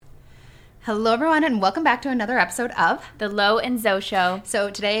Hello, everyone, and welcome back to another episode of The Lo and Zoe Show.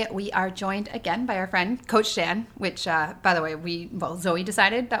 So today we are joined again by our friend, Coach Dan, which, by the way, Zoe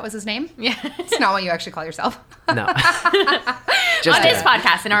decided that was his name. Yeah. It's not what you actually call yourself. No. Just on this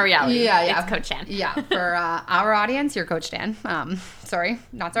podcast, in our reality. Yeah. It's Coach Dan. Yeah, for our audience, you're Coach Dan. Sorry,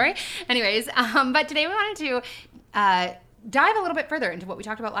 not sorry. Anyways, but today we wanted to dive a little bit further into what we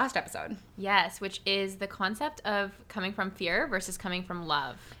talked about last episode. Yes, which is the concept of coming from fear versus coming from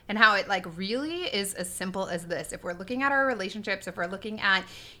love. And how it really is as simple as this. If we're looking at our relationships, if we're looking at,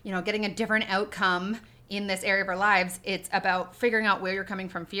 getting a different outcome in this area of our lives, it's about figuring out where you're coming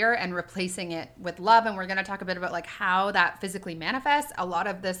from fear and replacing it with love. And we're going to talk a bit about how that physically manifests. A lot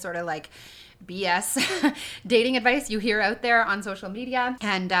of this sort of BS dating advice you hear out there on social media,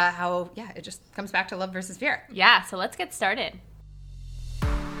 and how it just comes back to love versus fear. Yeah, so let's get started.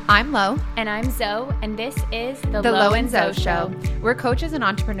 I'm Lo. And I'm Zoe, and this is the Lo and Zoe Show. We're coaches and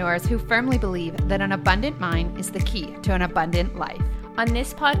entrepreneurs who firmly believe that an abundant mind is the key to an abundant life. On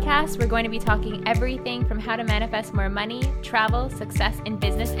this podcast, we're going to be talking everything from how to manifest more money, travel, success in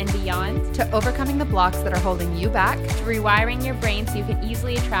business, and beyond, to overcoming the blocks that are holding you back, to rewiring your brain so you can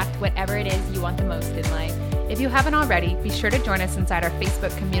easily attract whatever it is you want the most in life. If you haven't already, be sure to join us inside our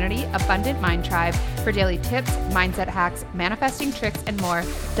Facebook community, Abundant Mind Tribe, for daily tips, mindset hacks, manifesting tricks, and more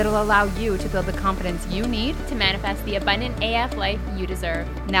that'll allow you to build the confidence you need to manifest the abundant AF life you deserve.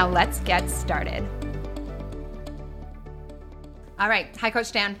 Now let's get started. All right. Hi,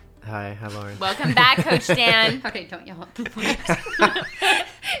 Coach Dan. Hi Lauren. Welcome back, Coach Dan. Okay, don't yell at the point.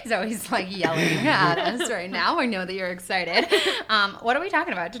 Zoe's yelling at us right now. I know that you're excited. What are we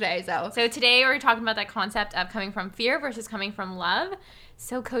talking about today, Zoe? So today we're talking about that concept of coming from fear versus coming from love.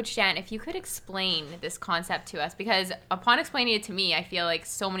 So Coach Dan, if you could explain this concept to us, because upon explaining it to me, I feel like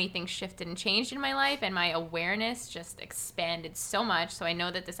so many things shifted and changed in my life, and my awareness just expanded so much. So I know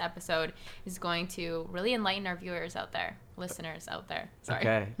that this episode is going to really enlighten our viewers out there, listeners out there. Sorry.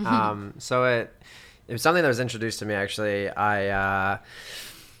 Okay. So it was something that was introduced to me, actually. I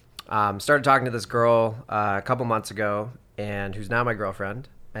started talking to this girl a couple months ago, and who's now my girlfriend.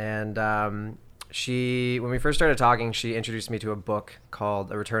 And when we first started talking, she introduced me to a book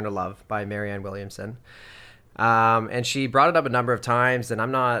called A Return to Love by Marianne Williamson. And she brought it up a number of times, and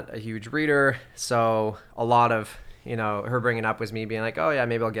I'm not a huge reader, so a lot of, her bringing it up was me being like, oh yeah,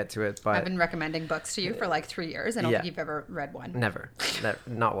 maybe I'll get to it. But I've been recommending books to you for 3 years. I don't think you've ever read one. Never,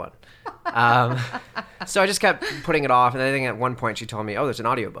 not one. So I just kept putting it off, and I think at one point she told me, oh, there's an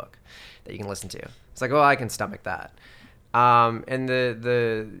audiobook that you can listen to. It's like, oh, I can stomach that. And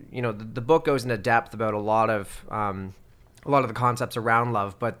the book goes into depth about a lot of the concepts around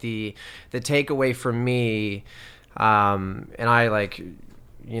love, but the takeaway for me, and I I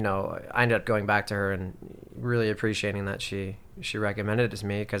ended up going back to her and really appreciating that she recommended it to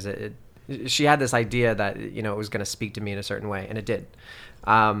me, because she had this idea that it was going to speak to me in a certain way, and it did.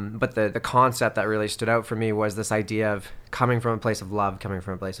 But the concept that really stood out for me was this idea of coming from a place of love, coming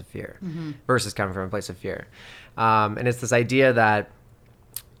from a place of fear, versus coming from a place of fear. And it's this idea that,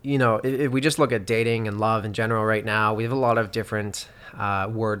 if we just look at dating and love in general right now, we have a lot of different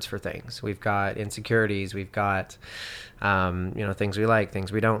words for things. We've got insecurities, we've got, things we like,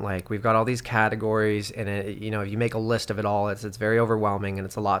 things we don't like. We've got all these categories, and if you make a list of it all, it's very overwhelming, and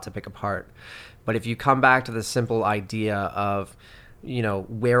it's a lot to pick apart. But if you come back to the simple idea of,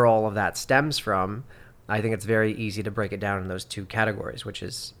 where all of that stems from, I think it's very easy to break it down in those two categories, which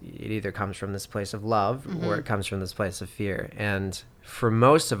is it either comes from this place of love or it comes from this place of fear. And for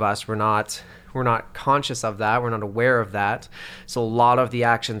most of us, we're not conscious of that. We're not aware of that. So a lot of the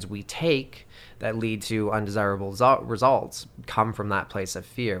actions we take that lead to undesirable results come from that place of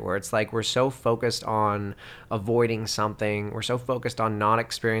fear, where it's like we're so focused on avoiding something. We're so focused on not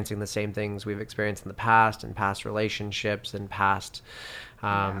experiencing the same things we've experienced in the past, and past relationships, and past,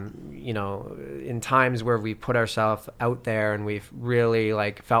 in times where we put ourselves out there and we've really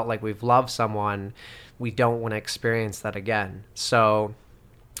felt like we've loved someone, we don't want to experience that again. So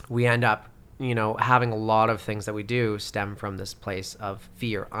we end up having a lot of things that we do stem from this place of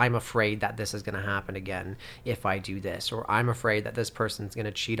fear. I'm afraid that this is going to happen again if I do this, or I'm afraid that this person's going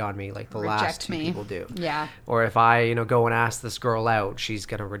to cheat on me like the last two people do. Yeah. Or if I, go and ask this girl out, she's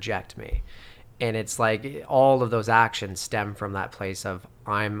going to reject me. And it's like all of those actions stem from that place of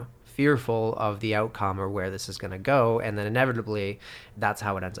I'm fearful of the outcome or where this is going to go. And then inevitably, that's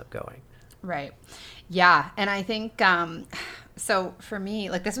how it ends up going. Right. Yeah. And I think, so for me,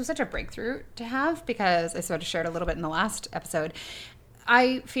 this was such a breakthrough to have, because I sort of shared a little bit in the last episode.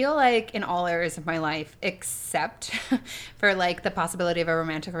 I feel like in all areas of my life, except for the possibility of a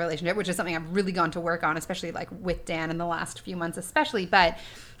romantic relationship, which is something I've really gone to work on, especially with Dan in the last few months, especially. But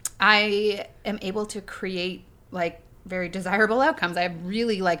I am able to create like very desirable outcomes. I have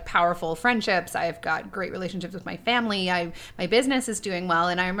really like powerful friendships. I've got great relationships with my family. My business is doing well.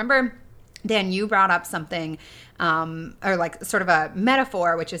 And I remember, Dan, you brought up something, or like sort of a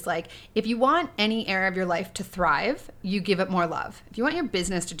metaphor, which is like, if you want any area of your life to thrive, you give it more love. If you want your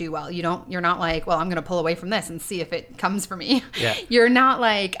business to do well, you're not like, well, I'm going to pull away from this and see if it comes for me. Yeah. You're not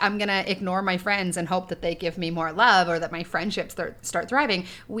like, I'm going to ignore my friends and hope that they give me more love or that my friendships start thriving.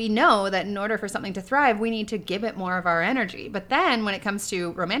 We know that in order for something to thrive, we need to give it more of our energy. But then when it comes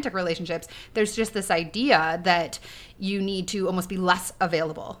to romantic relationships, there's just this idea that you need to almost be less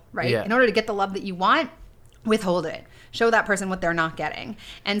available, right? Yeah. In order to get the love that you want, withhold it. Show that person what they're not getting.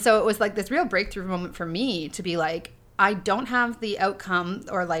 And so it was like this real breakthrough moment for me to be like, I don't have the outcome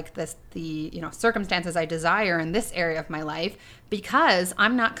or like the circumstances I desire in this area of my life because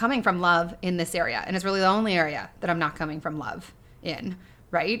I'm not coming from love in this area. And it's really the only area that I'm not coming from love in,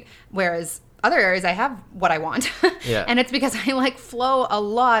 right? Whereas other areas I have what I want. Yeah. And it's because I like flow a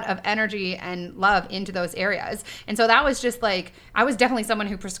lot of energy and love into those areas. And so that was just like, I was definitely someone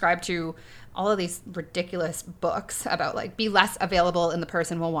who prescribed to all of these ridiculous books about like be less available and the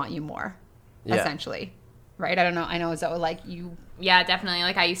person will want you more, essentially. Right? I don't know. I know Zoe, like you. Yeah, definitely.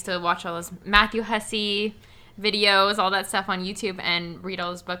 Like I used to watch all those Matthew Hussey videos, all that stuff on YouTube and read all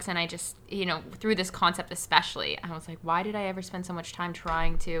those books. And I just, through this concept especially, I was like, why did I ever spend so much time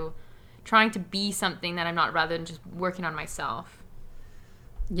trying to be something that I'm not rather than just working on myself?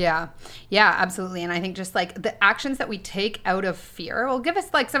 Yeah, absolutely. And I think just like the actions that we take out of fear will give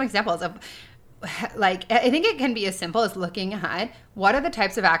us like some examples of like, I think it can be as simple as looking at what are the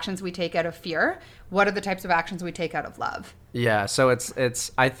types of actions we take out of fear? What are the types of actions we take out of love? Yeah. So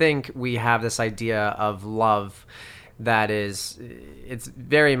it's, I think we have this idea of love that it's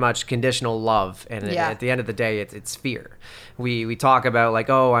very much conditional love, and at the end of the day, it's fear. We talk about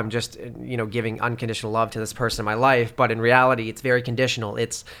like, oh, I'm just giving unconditional love to this person in my life, but in reality, it's very conditional.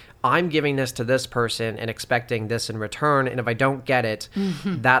 It's I'm giving this to this person and expecting this in return, and if I don't get it,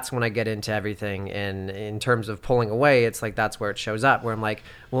 that's when I get into everything. And in terms of pulling away, it's like that's where it shows up, where I'm like,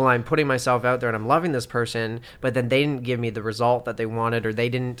 well, I'm putting myself out there and I'm loving this person, but then they didn't give me the result that they wanted, or they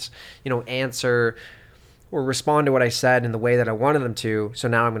didn't, answer or respond to what I said in the way that I wanted them to, so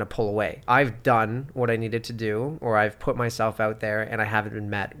now I'm going to pull away. I've done what I needed to do, or I've put myself out there, and I haven't been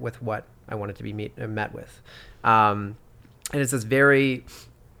met with what I wanted to be met with. And it's this very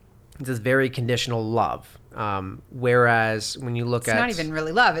conditional love. Whereas when you look it's not even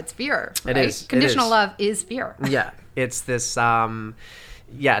really love, it's fear. Right? It is. Conditional love is fear. Yeah. It's this...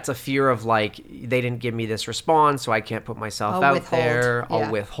 it's a feir of like, they didn't give me this response, so I can't put myself out there. I'll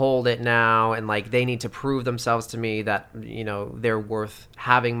withhold it now. And like, they need to prove themselves to me that, they're worth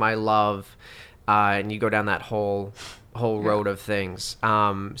having my love. And you go down that whole road of things.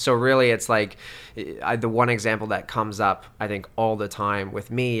 So really it's like the one example that comes up, I think all the time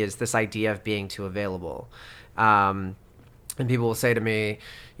with me is this idea of being too available. And people will say to me,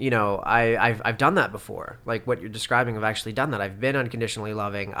 I've done that before. Like what you're describing, I've actually done that. I've been unconditionally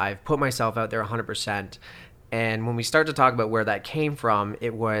loving. I've put myself out there 100%. And when we start to talk about where that came from,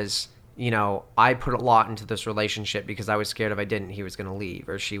 it was, I put a lot into this relationship because I was scared if I didn't, he was going to leave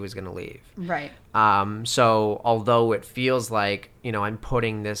or she was going to leave. Right. So although it feels like, I'm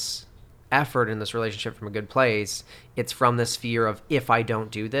putting this effort in this relationship from a good place, it's from this fear of if I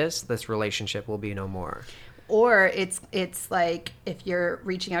don't do this, this relationship will be no more. Or it's like if you're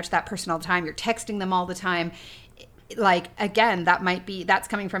reaching out to that person all the time, you're texting them all the time. Like, again, that's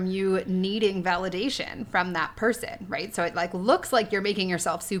coming from you needing validation from that person, right? So it like looks like you're making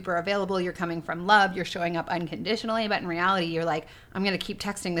yourself super available. You're coming from love. You're showing up unconditionally. But in reality, you're like, I'm going to keep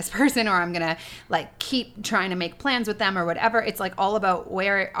texting this person, or I'm going to like keep trying to make plans with them or whatever. It's like all about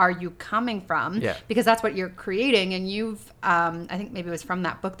where are you coming from? Yeah. Because that's what you're creating. And you've, I think maybe it was from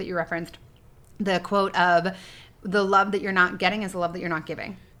that book that you referenced, the quote of the love that you're not getting is the love that you're not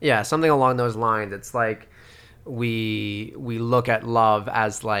giving. Yeah, something along those lines. It's like we look at love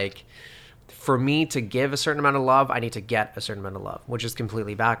as like, for me to give a certain amount of love, I need to get a certain amount of love, which is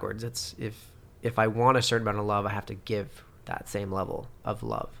completely backwards. It's if I want a certain amount of love, I have to give that same level of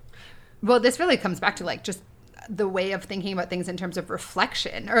love. Well, this really comes back to like just the way of thinking about things in terms of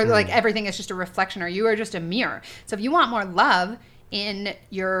reflection, or like everything is just a reflection, or you are just a mirror. So if you want more love in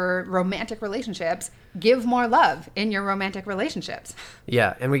your romantic relationships, give more love in your romantic relationships.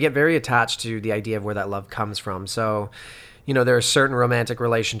 Yeah, and we get very attached to the idea of where that love comes from. So, there are certain romantic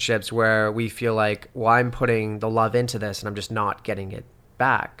relationships where we feel like, well, I'm putting the love into this and I'm just not getting it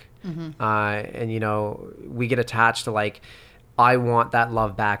back. Mm-hmm. And, we get attached to like, I want that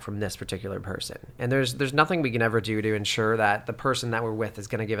love back from this particular person. And there's nothing we can ever do to ensure that the person that we're with is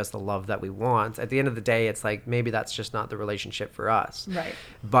going to give us the love that we want. At the end of the day, it's like maybe that's just not the relationship for us. Right.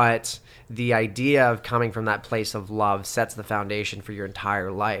 But the idea of coming from that place of love sets the foundation for your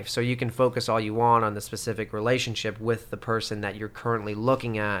entire life. So you can focus all you want on the specific relationship with the person that you're currently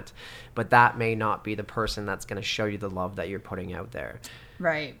looking at, but that may not be the person that's going to show you the love that you're putting out there.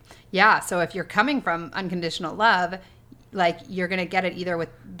 Right. Yeah. So if you're coming from unconditional love, like you're going to get it either with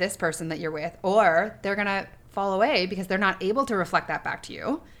this person that you're with, or they're going to fall away because they're not able to reflect that back to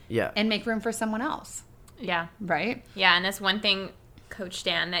you. Yeah. And make room for someone else. Yeah. Right? Yeah, and that's one thing, Coach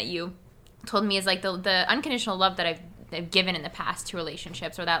Dan, that you told me is like the unconditional love that I've given in the past to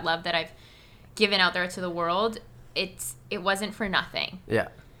relationships, or that love that I've given out there to the world, it wasn't for nothing. Yeah.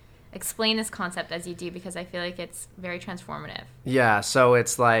 Explain this concept as you do, because I feel like it's very transformative. Yeah, so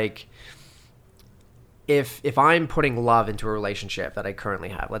it's like if I'm putting love into a relationship that I currently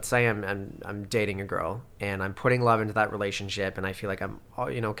have, let's say I'm dating a girl and I'm putting love into that relationship, and I feel like I'm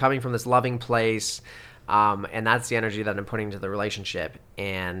coming from this loving place, and that's the energy that I'm putting into the relationship,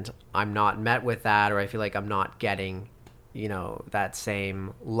 and I'm not met with that, or I feel like I'm not getting that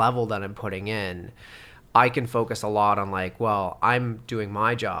same level that I'm putting in, I can focus a lot on like, well, I'm doing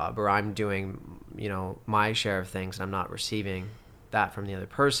my job, or I'm doing my share of things, and I'm not receiving that from the other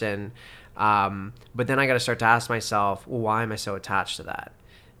person. But then I got to start to ask myself, well, why am I so attached to that?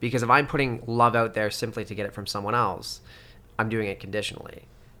 Because if I'm putting love out there simply to get it from someone else, I'm doing it conditionally.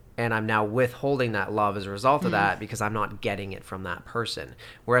 And I'm now withholding that love as a result of that because I'm not getting it from that person.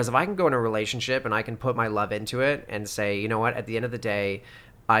 Whereas if I can go in a relationship and I can put my love into it and say, you know what, at the end of the day,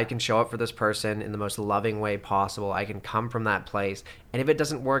 I can show up for this person in the most loving way possible. I can come from that place. And if it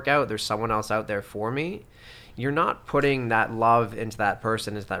doesn't work out, there's someone else out there for me. You're not putting that love into that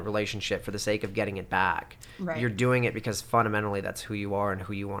person, into that relationship for the sake of getting it back. Right. You're doing it because fundamentally that's who you are and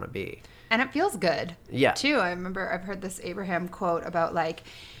who you want to be. And it feels good. Yeah. Too. I remember I've heard this Abraham quote about like,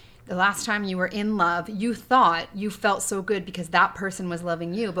 the last time you were in love, you thought you felt so good because that person was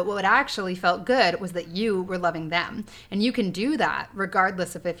loving you. But what actually felt good was that you were loving them. And you can do that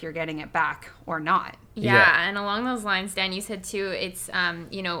regardless of if you're getting it back or not. Yeah. And along those lines, Dan, you said too, it's,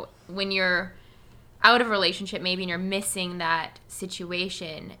 when you're out of a relationship maybe and you're missing that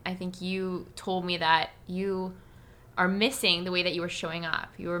situation, I think you told me that you are missing the way that you were showing up.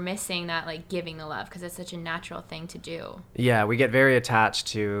 You were missing that like giving the love, because it's such a natural thing to do. Yeah, we get very attached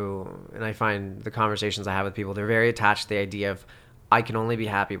to, and I find the conversations I have with people, they're very attached to the idea of, I can only be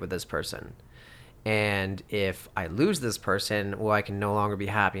happy with this person. And if I lose this person, well, I can no longer be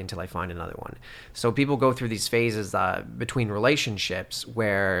happy until I find another one. So people go through these phases between relationships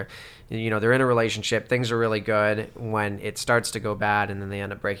where, they're in a relationship, things are really good. When it starts to go bad and then they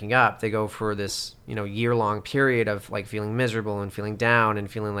end up breaking up, they go for this, year-long period of like feeling miserable and feeling down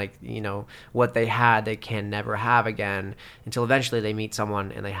and feeling like, what they had, they can never have again, until eventually they meet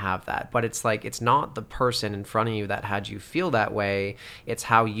someone and they have that. But it's like, it's not the person in front of you that had you feel that way. It's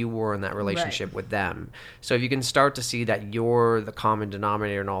how you were in that relationship with them. So if you can start to see that you're the common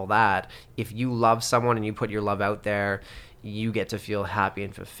denominator and all that, if you love someone and you put your love out there, you get to feel happy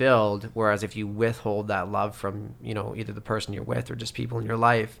and fulfilled. Whereas if you withhold that love from, either the person you're with or just people in your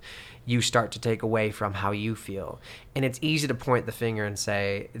life, you start to take away from how you feel. And it's easy to point the finger and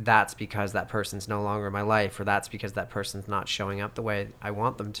say, that's because that person's no longer in my life, or that's because that person's not showing up the way I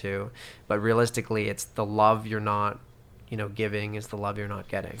want them to. But realistically, it's the love you're not, giving is the love you're not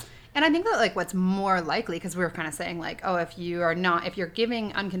getting. And I think that like what's more likely, because we were kind of saying like, oh, if you're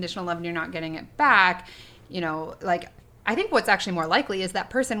giving unconditional love and you're not getting it back, I think what's actually more likely is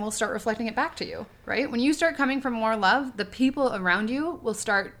that person will start reflecting it back to you, right? When you start coming from more love, the people around you will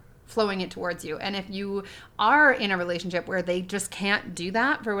start flowing it towards you. And if you are in a relationship where they just can't do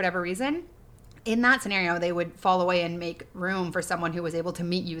that for whatever reason, in that scenario, they would fall away and make room for someone who was able to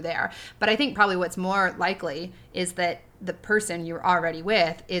meet you there. But I think probably what's more likely is that the person you're already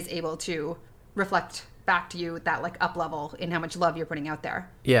with is able to reflect back to you that like up level in how much love you're putting out there.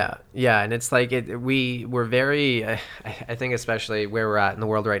 Yeah. And it's like we're very, I think especially where we're at in the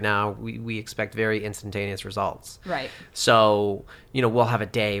world right now, we expect very instantaneous results. Right. So, we'll have a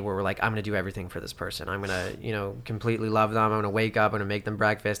day where we're like, I'm going to do everything for this person. I'm going to, completely love them. I'm going to wake up. I'm going to make them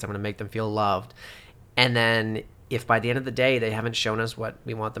breakfast. I'm going to make them feel loved. And then if by the end of the day they haven't shown us what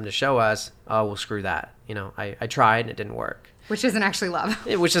we want them to show us, oh, well, screw that. I tried and it didn't work. Which isn't actually love.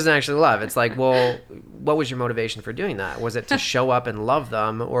 Which isn't actually love. It's like, well, what was your motivation for doing that? Was it to show up and love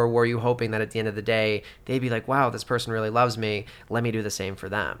them? Or were you hoping that at the end of the day, they'd be like, wow, this person really loves me. Let me do the same for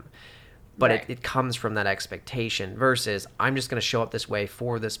them. But right. it comes from that expectation versus I'm just going to show up this way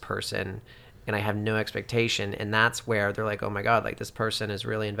for this person and I have no expectation. And that's where they're like, oh my God, like this person is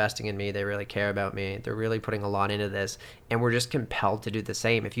really investing in me. They really care about me. They're really putting a lot into this. And we're just compelled to do the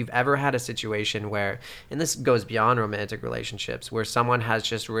same. If you've ever had a situation where, and this goes beyond romantic relationships, where someone has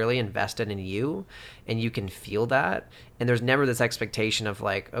just really invested in you and you can feel that. And there's never this expectation of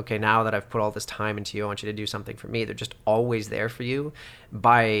like, okay, now that I've put all this time into you, I want you to do something for me. They're just always there for you.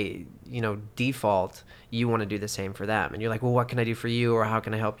 By, default, you want to do the same for them. And you're like, well, what can I do for you? Or how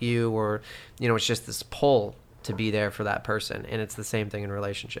can I help you? Or, it's just this pull to be there for that person. And it's the same thing in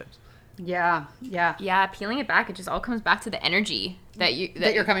relationships. Yeah. Peeling it back, it just all comes back to the energy that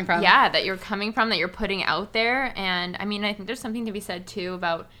you're coming from. Yeah, that you're coming from, that you're putting out there. And I mean, I think there's something to be said too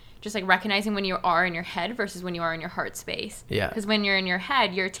about just like recognizing when you are in your head versus when you are in your heart space. Yeah. Because when you're in your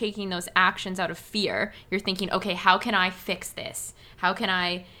head, you're taking those actions out of fear. You're thinking, okay, how can I fix this? How can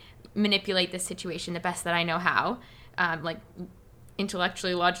I manipulate this situation the best that I know how? Like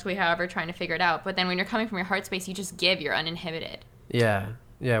intellectually, logically, however, trying to figure it out. But then when you're coming from your heart space, you just give. You're uninhibited. Yeah.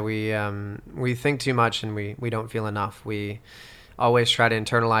 We think too much and we don't feel enough. We always try to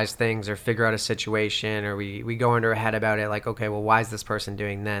internalize things or figure out a situation, or we go into our head about it like, okay, well, why is this person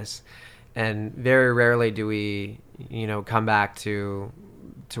doing this? And very rarely do we, come back to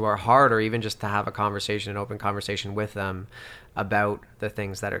our heart, or even just to have a conversation, an open conversation with them about the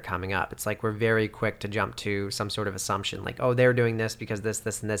things that are coming up. It's like we're very quick to jump to some sort of assumption, like, oh, they're doing this because this,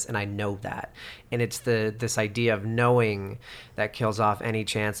 and this, and I know that. And it's this idea of knowing that kills off any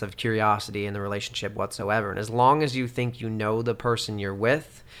chance of curiosity in the relationship whatsoever. And as long as you think you know the person you're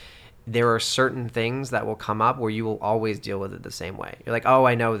with, there are certain things that will come up where you will always deal with it the same way. You're like, oh,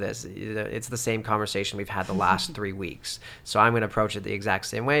 I know this. It's the same conversation we've had the last 3 weeks. So I'm going to approach it the exact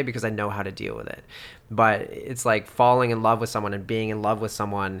same way because I know how to deal with it. But it's like falling in love with someone and being in love with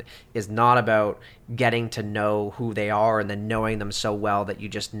someone is not about getting to know who they are and then knowing them so well that you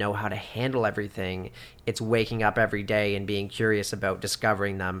just know how to handle everything. It's waking up every day and being curious about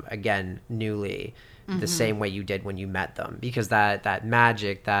discovering them again, newly. The same way you did when you met them, because that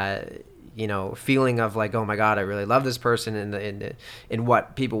magic, that feeling of like, oh my God, I really love this person in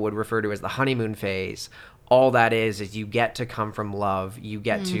what people would refer to as the honeymoon phase. All that is you get to come from love. You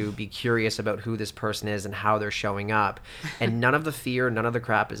get to be curious about who this person is and how they're showing up, and none of the fear, none of the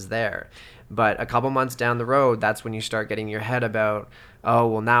crap is there. But a couple months down the road, that's when you start getting your head about, oh,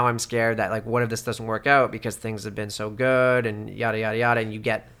 well, now I'm scared that like, what if this doesn't work out because things have been so good and yada yada yada, and you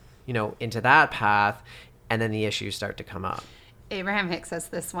get into that path, and then the issues start to come up. Abraham Hicks says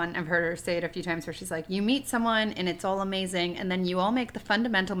this one. I've heard her say it a few times where she's like, you meet someone and it's all amazing, and then you all make the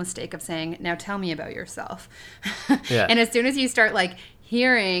fundamental mistake of saying, now tell me about yourself. Yeah. And as soon as you start like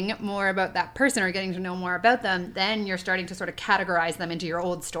hearing more about that person or getting to know more about them, then you're starting to sort of categorize them into your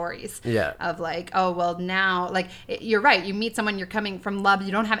old stories. Yeah. Of like, oh, well, now, like, you're right. You meet someone, you're coming from love.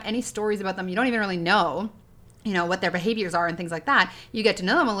 You don't have any stories about them. You don't even really know what their behaviors are and things like that. You get to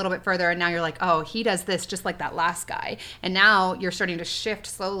know them a little bit further, and now you're like, oh, he does this just like that last guy. And now you're starting to shift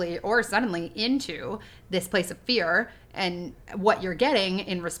slowly or suddenly into this place of fear, and what you're getting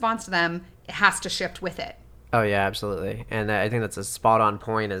in response to them has to shift with it. Oh, yeah, absolutely. And I think that's a spot on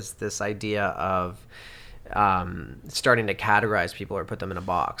point, is this idea of starting to categorize people or put them in a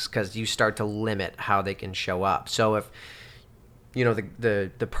box, because you start to limit how they can show up. So if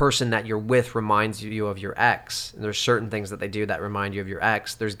the person that you're with reminds you of your ex, and there's certain things that they do that remind you of your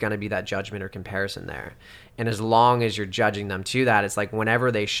ex, there's going to be that judgment or comparison there. And as long as you're judging them to that, it's like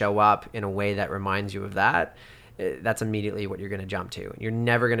whenever they show up in a way that reminds you of that, that's immediately what you're going to jump to. You're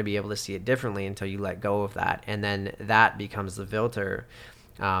never going to be able to see it differently until you let go of that. And then that becomes the filter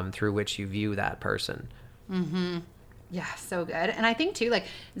through which you view that person. Mm-hmm. Yeah, so good. And I think, too, like,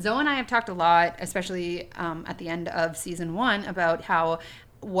 Zoe and I have talked a lot, especially at the end of season 1, about how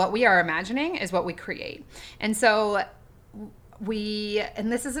what we are imagining is what we create. And so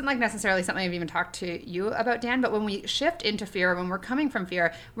and this isn't like necessarily something I've even talked to you about, Dan, but when we shift into fear, when we're coming from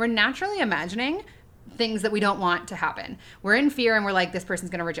fear, we're naturally imagining things that we don't want to happen. We're in fear and we're like, this person's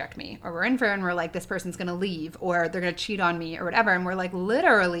going to reject me. Or we're in fear and we're like, this person's going to leave, or they're going to cheat on me, or whatever. And we're like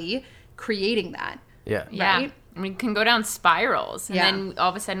literally creating that. Yeah. Right? And we can go down spirals, and then all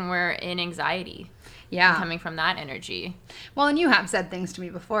of a sudden we're in anxiety. Yeah. Coming from that energy. Well, and you have said things to me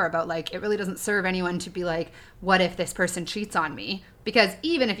before about like, it really doesn't serve anyone to be like, what if this person cheats on me? Because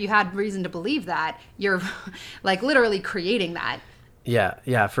even if you had reason to believe that, you're like literally creating that.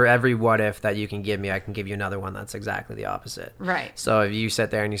 Yeah. For every what if that you can give me, I can give you another one that's exactly the opposite. Right. So if you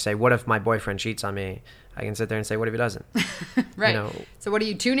sit there and you say, what if my boyfriend cheats on me? I can sit there and say, what if he doesn't? Right. So what are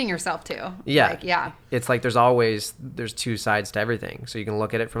you tuning yourself to? Yeah. Like, yeah. It's like there's two sides to everything. So you can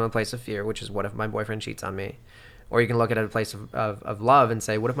look at it from a place of fear, which is what if my boyfriend cheats on me? Or you can look at it at a place of love and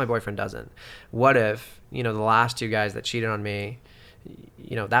say, what if my boyfriend doesn't? What if, the last 2 guys that cheated on me,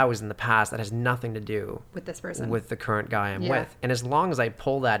 that was in the past. That has nothing to do with this person, with the current guy I'm with. And as long as I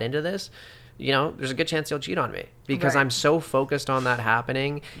pull that into this, there's a good chance he'll cheat on me because I'm so focused on that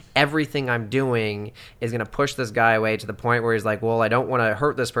happening. Everything I'm doing is going to push this guy away to the point where he's like, well, I don't want to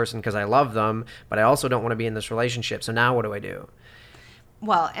hurt this person because I love them, but I also don't want to be in this relationship. So now what do I do?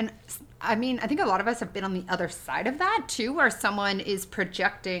 Well, and I mean, I think a lot of us have been on the other side of that too, where someone is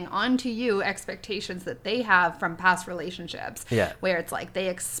projecting onto you expectations that they have from past relationships. Yeah. Where it's like they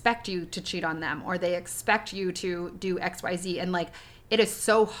expect you to cheat on them or they expect you to do X, Y, Z. And like, it is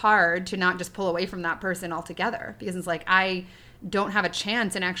so hard to not just pull away from that person altogether because it's like, I don't have a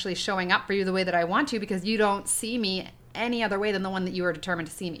chance in actually showing up for you the way that I want to because you don't see me any other way than the one that you are determined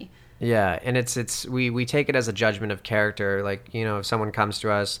to see me. Yeah, and we take it as a judgment of character. Like, if someone comes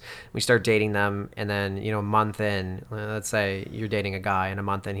to us, we start dating them, and then, a month in, let's say you're dating a guy, and a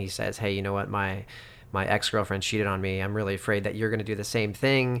month in he says, hey, you know what, my ex-girlfriend cheated on me. I'm really afraid that you're going to do the same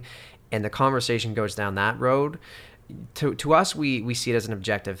thing. And the conversation goes down that road. To us, we see it as an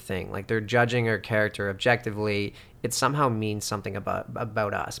objective thing. Like, they're judging our character objectively. It somehow means something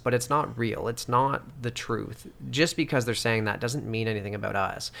about us, but it's not real. It's not the truth. Just because they're saying that doesn't mean anything about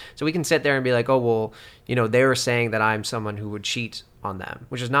us. So we can sit there and be like, oh, well, they're saying that I'm someone who would cheat on them,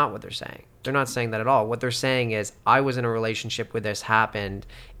 which is not what they're saying. They're not saying that at all. What they're saying is, I was in a relationship where this happened,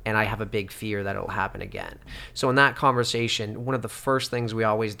 and I have a big fear that it'll happen again. So in that conversation, one of the first things we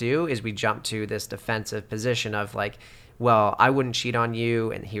always do is we jump to this defensive position of like, well, I wouldn't cheat on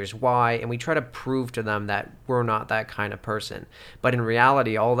you, and here's why. And we try to prove to them that we're not that kind of person. But in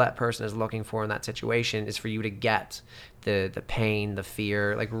reality, all that person is looking for in that situation is for you to get the pain, the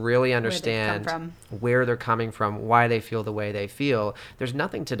fear, like really understand where they're coming from, why they feel the way they feel. There's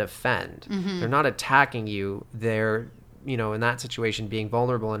nothing to defend. Mm-hmm. They're not attacking you. They're, in that situation, being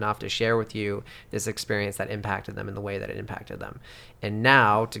vulnerable enough to share with you this experience that impacted them in the way that it impacted them. And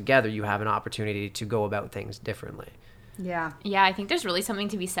now, together, you have an opportunity to go about things differently. Yeah. Yeah, I think there's really something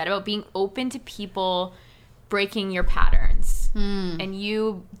to be said about being open to people breaking your patterns and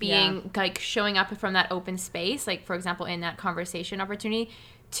you being like showing up from that open space, like for example, in that conversation opportunity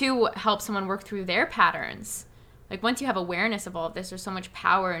to help someone work through their patterns. Like once you have awareness of all of this, there's so much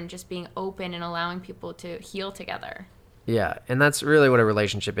power in just being open and allowing people to heal together. Yeah. And that's really what a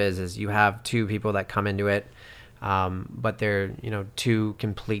relationship is you have 2 people that come into it. But they're, 2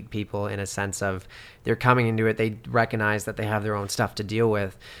 complete people in a sense of they're coming into it. They recognize that they have their own stuff to deal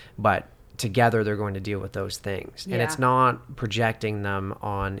with, but together they're going to deal with those things. Yeah. And it's not projecting them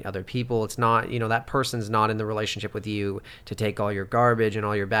on other people. It's not, that person's not in the relationship with you to take all your garbage and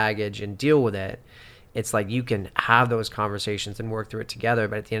all your baggage and deal with it. It's like you can have those conversations and work through it together.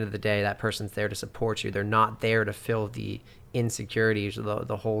 But at the end of the day, that person's there to support you. They're not there to fill the insecurities or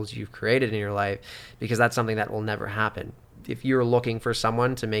the holes you've created in your life, because that's something that will never happen. If you're looking for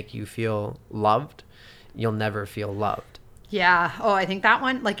someone to make you feel loved, you'll never feel loved. Yeah. Oh, I think that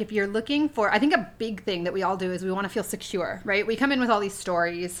one, like if you're looking for, I think a big thing that we all do is we want to feel secure, right? We come in with all these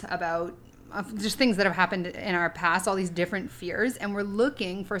stories about just things that have happened in our past, all these different fears, and we're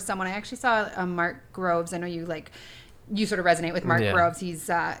looking for someone. I actually saw Mark Groves. I know you sort of resonate with Mark Groves. He's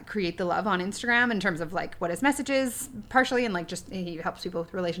Create the Love on Instagram in terms of like what his message is partially, and like just he helps people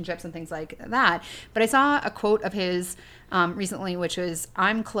with relationships and things like that. But I saw a quote of his recently, which is,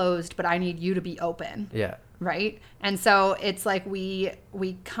 "I'm closed, but I need you to be open." Yeah. Right? And so it's like we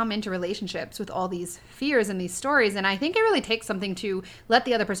come into relationships with all these fears and these stories, and I think it really takes something to let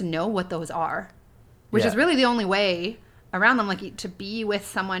the other person know what those are, which is really the only way around them, like to be with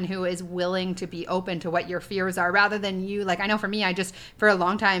someone who is willing to be open to what your fears are, rather than you, like I know for me, I just for a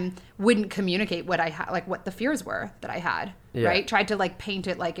long time wouldn't communicate what I had, like what the fears were that I had, right? Tried to like paint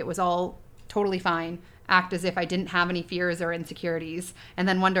it like it was all totally fine, act as if I didn't have any fears or insecurities, and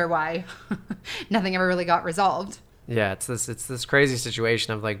then wonder why nothing ever really got resolved. Yeah, it's this crazy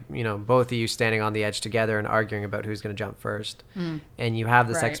situation of like, both of you standing on the edge together and arguing about who's going to jump first. And you have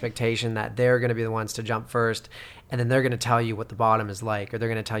this expectation that they're going to be the ones to jump first, and then they're going to tell you what the bottom is like, or they're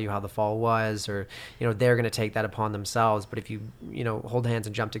going to tell you how the fall was, or they're going to take that upon themselves. But if you hold hands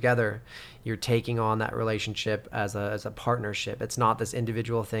and jump together, you're taking on that relationship as a partnership. It's not this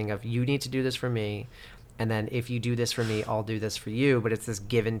individual thing of you need to do this for me, and then if you do this for me, I'll do this for you. But it's this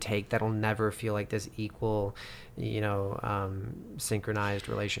give and take that'll never feel like this equal, synchronized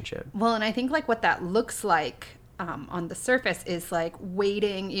relationship. Well, and I think like what that looks like on the surface is like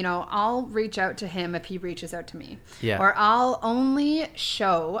waiting, I'll reach out to him if he reaches out to me. Yeah. Or I'm only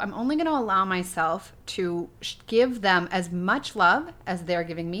going to allow myself to give them as much love as they're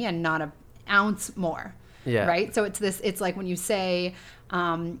giving me and not an ounce more. Yeah. Right. So it's like when you say,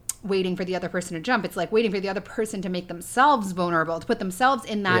 waiting for the other person to jump, it's like waiting for the other person to make themselves vulnerable, to put themselves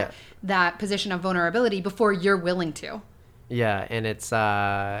in that position of vulnerability before you're willing to. Yeah. And it's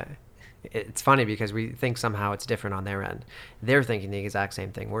funny because we think somehow it's different on their end. They're thinking the exact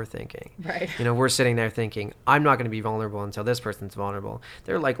same thing we're thinking. Right. We're sitting there thinking, I'm not going to be vulnerable until this person's vulnerable.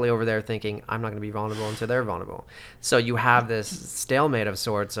 They're likely over there thinking, I'm not going to be vulnerable until they're vulnerable. So you have this stalemate of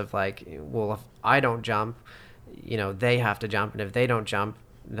sorts of like, well, if I don't jump, they have to jump. And if they don't jump,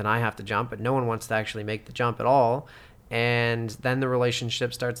 then I have to jump. But no one wants to actually make the jump at all. And then the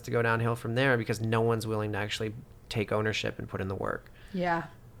relationship starts to go downhill from there because no one's willing to actually take ownership and put in the work. Yeah.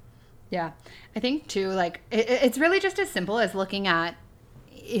 Yeah. I think too, like it's really just as simple as looking at,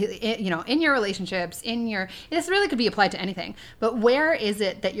 in your relationships, this really could be applied to anything, but where is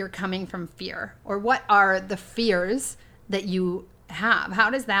it that you're coming from fear, or what are the fears that you have? How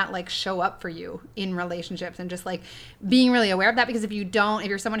does that like show up for you in relationships, and just like being really aware of that? Because if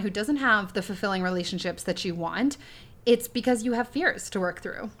you're someone who doesn't have the fulfilling relationships that you want, it's because you have fears to work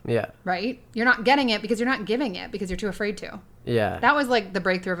through. Yeah. Right? You're not getting it because you're not giving it because you're too afraid to. Yeah. That was like the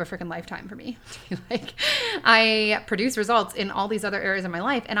breakthrough of a freaking lifetime for me. Like, I produce results in all these other areas of my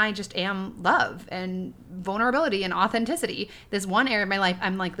life, and I just am love and vulnerability and authenticity. This one area of my life,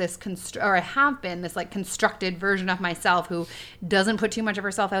 I'm like this, I have been this like constructed version of myself who doesn't put too much of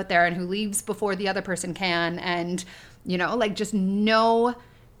herself out there and who leaves before the other person can. And, like just know,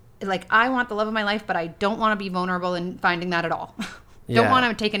 like I want the love of my life, but I don't want to be vulnerable in finding that at all. Don't want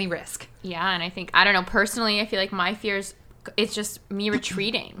to take any risk. Yeah. And I think, I don't know, personally, I feel like my fears, it's just me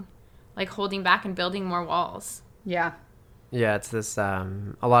retreating, like holding back and building more walls. Yeah. Yeah, it's this, a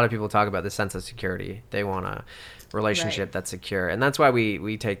lot of people talk about this sense of security. They want a relationship that's secure. And that's why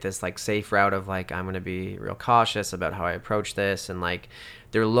we take this like safe route of like, I'm going to be real cautious about how I approach this. And like,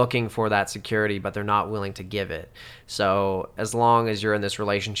 they're looking for that security, but they're not willing to give it. So as long as you're in this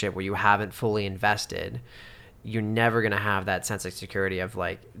relationship where you haven't fully invested, you're never going to have that sense of security of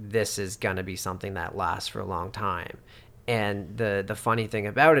like, this is going to be something that lasts for a long time. And the funny thing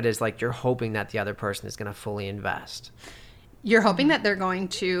about it is like, you're hoping that the other person is going to fully invest. You're hoping that they're going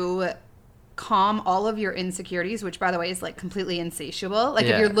to calm all of your insecurities, which by the way is like completely insatiable. Like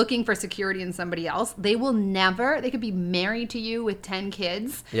if you're looking for security in somebody else, they could be married to you with 10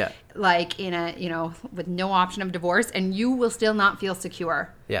 kids. Yeah. Like in with no option of divorce, and you will still not feel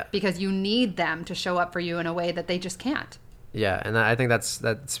secure. Yeah. Because you need them to show up for you in a way that they just can't. Yeah, and I think that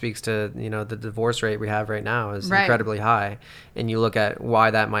speaks to, the divorce rate we have right now is incredibly high. And you look at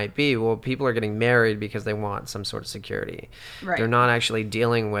why that might be. Well, people are getting married because they want some sort of security. Right. They're not actually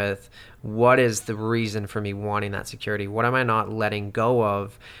dealing with what is the reason for me wanting that security? What am I not letting go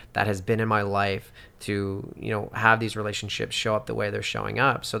of that has been in my life to, have these relationships show up the way they're showing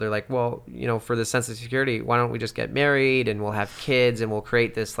up? So they're like, well, for the sense of security, why don't we just get married and we'll have kids and we'll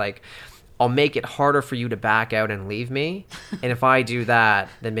create this like, I'll make it harder for you to back out and leave me. And if I do that,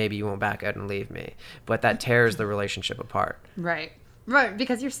 then maybe you won't back out and leave me. But that tears the relationship apart. Right. Right.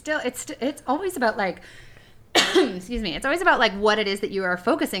 Because you're still, it's always about like, excuse me. It's always about like what it is that you are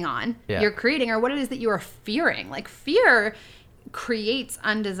focusing on, you're creating, or what it is that you are fearing. Like fear creates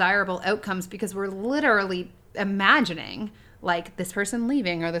undesirable outcomes because we're literally imagining like this person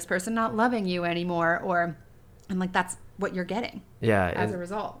leaving or this person not loving you anymore. And like, that's what you're getting as a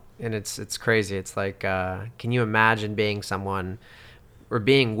result. And it's crazy. It's like, can you imagine being someone or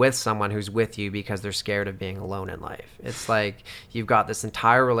being with someone who's with you because they're scared of being alone in life? It's like you've got this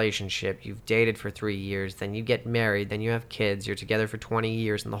entire relationship. You've dated for 3 years. Then you get married. Then you have kids. You're together for 20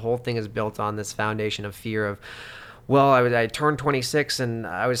 years. And the whole thing is built on this foundation of fear of, well, I turned 26 and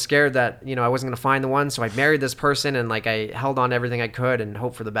I was scared that, I wasn't going to find the one. So I married this person and like I held on to everything I could and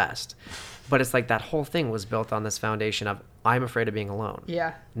hoped for the best. But it's like that whole thing was built on this foundation of I'm afraid of being alone.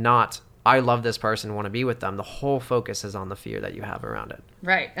 Yeah. Not I love this person, want to be with them. The whole focus is on the fear that you have around it.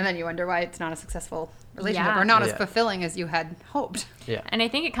 Right. And then you wonder why it's not a successful relationship or not as fulfilling as you had hoped. Yeah. And I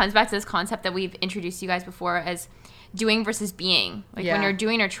think it comes back to this concept that we've introduced you guys before as doing versus being. Like when you're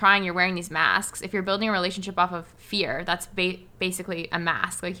doing or trying, you're wearing these masks. If you're building a relationship off of fear, that's basically a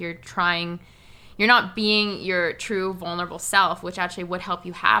mask. Like you're not being your true vulnerable self, which actually would help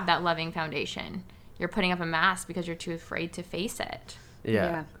you have that loving foundation. You're putting up a mask because you're too afraid to face it.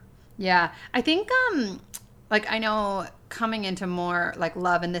 Yeah. I think, I know coming into more like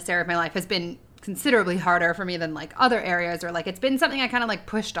love in this area of my life has been considerably harder for me than like other areas, or like it's been something I kind of like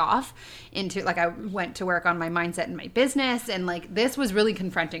pushed off into. Like I went to work on my mindset and my business, and like this was really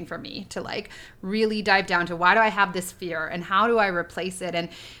confronting for me to like really dive down to why do I have this fear and how do I replace it. And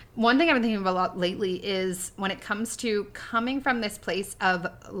one thing I've been thinking about a lot lately is when it comes to coming from this place of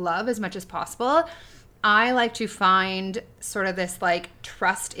love as much as possible, I like to find sort of this like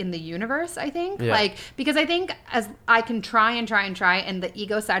trust in the universe, I think. Yeah. Like, because I think as I can try and the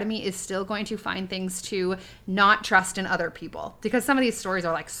ego side of me is still going to find things to not trust in other people. Because some of these stories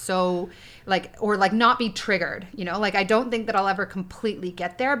are like so like, or like not be triggered, you know? Like I don't think that I'll ever completely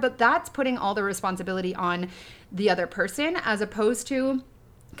get there, but that's putting all the responsibility on the other person as opposed to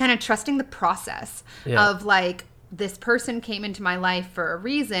kind of trusting the process of like, this person came into my life for a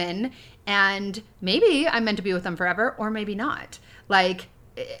reason and maybe I'm meant to be with them forever or maybe not. Like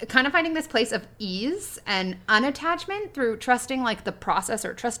kind of finding this place of ease and unattachment through trusting like the process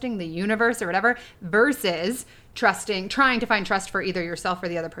or trusting the universe or whatever versus trying to find trust for either yourself or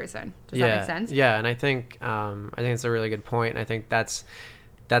the other person. Does that make sense? Yeah. And I think it's a really good point. I think that's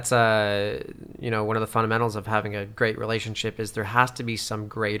one of the fundamentals of having a great relationship is there has to be some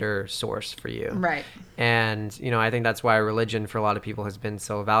greater source for you. Right. And, I think that's why religion for a lot of people has been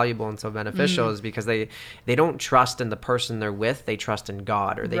so valuable and so beneficial is because they don't trust in the person they're with. They trust in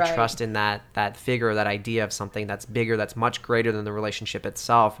God, or they trust in that figure, or that idea of something that's bigger, that's much greater than the relationship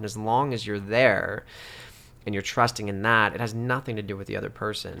itself. And as long as you're there and you're trusting in that, it has nothing to do with the other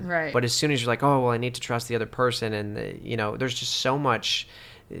person. Right. But as soon as you're like, oh, well, I need to trust the other person, and there's just so much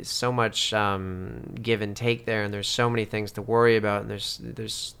give and take there, and there's so many things to worry about, and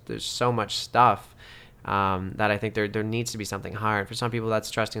there's so much stuff that I think there needs to be something higher. For some people that's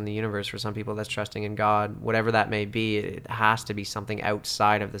trusting in the universe, for some people that's trusting in God, whatever that may be. It has to be something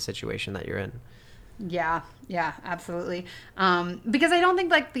outside of the situation that you're in. Yeah, absolutely. Because I don't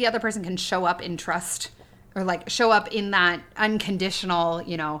think like the other person can show up in trust or like show up in that unconditional,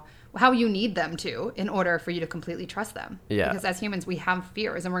 how you need them to in order for you to completely trust them. Yeah. Because as humans, we have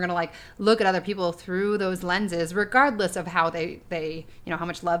fears and we're going to like look at other people through those lenses, regardless of how they, how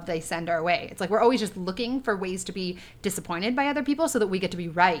much love they send our way. It's like, we're always just looking for ways to be disappointed by other people so that we get to be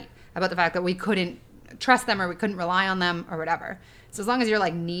right about the fact that we couldn't trust them or we couldn't rely on them or whatever. So as long as you're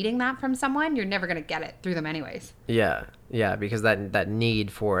like needing that from someone, you're never going to get it through them anyways. Yeah. Because that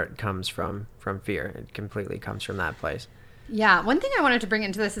need for it comes from fear. It completely comes from that place. Yeah, one thing I wanted to bring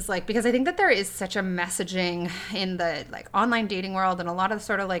into this is like, because I think that there is such a messaging in the like online dating world and a lot of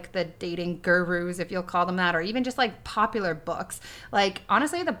sort of like the dating gurus, if you'll call them that, or even just like popular books. Like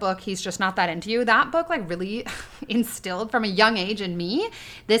honestly, the book, He's Just Not That Into You, that book like really instilled from a young age in me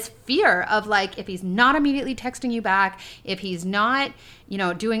this fear of like, if he's not immediately texting you back, if he's not,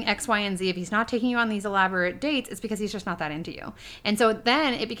 doing X, Y, and Z, if he's not taking you on these elaborate dates, it's because he's just not that into you. And so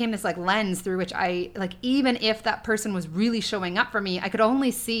then it became this like lens through which I like, even if that person was really showing up for me, I could only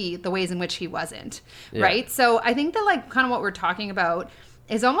see the ways in which he wasn't. Yeah. Right. So I think that like kind of what we're talking about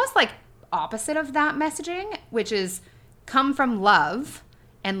is almost like opposite of that messaging, which is come from love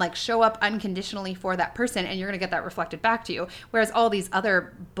and like show up unconditionally for that person, and you're going to get that reflected back to you. Whereas all these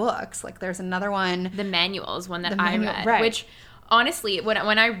other books, like there's another one. The Manual is one that I read, right. Which honestly, when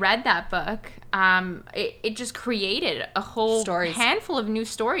I read that book, it just created a whole handful of new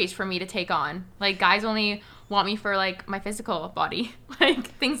stories for me to take on. Like guys only want me for like my physical body, like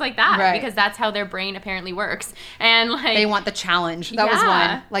things like that, right. Because that's how their brain apparently works. And like they want the challenge. That was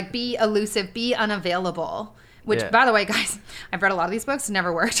one. Like be elusive, be unavailable. Which, by the way, guys, I've read a lot of these books.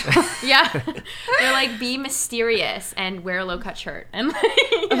 Never worked. Yeah. They're like, be mysterious and wear a low-cut shirt. And like,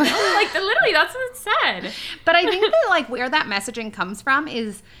 literally, that's what it said. But I think that like where that messaging comes from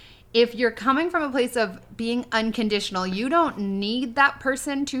is if you're coming from a place of being unconditional, you don't need that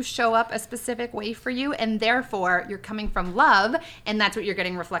person to show up a specific way for you. And therefore, you're coming from love, and that's what you're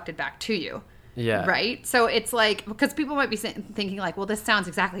getting reflected back to you. Yeah. Right? So it's like, because people might be thinking like, well, this sounds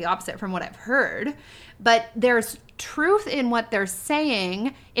exactly opposite from what I've heard. But there's truth in what they're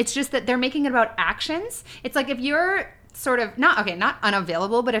saying. It's just that they're making it about actions. It's like if you're sort of not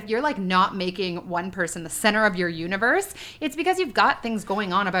unavailable, but if you're like not making one person the center of your universe, it's because you've got things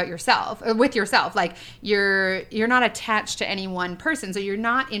going on about yourself or with yourself. Like you're not attached to any one person. So you're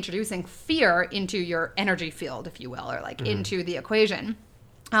not introducing fear into your energy field, if you will, or like into the equation.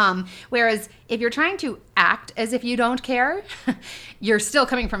 Whereas if you're trying to act as if you don't care, you're still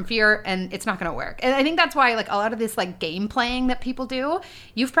coming from fear and it's not going to work. And I think that's why like a lot of this like game playing that people do,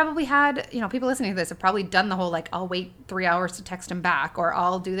 you've probably had, people listening to this have probably done the whole like, I'll wait 3 hours to text him back, or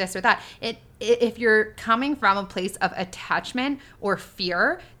I'll do this or that. If you're coming from a place of attachment or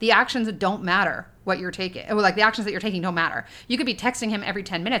fear, the actions don't matter. What you're taking, or like the actions that you're taking don't matter. You could be texting him every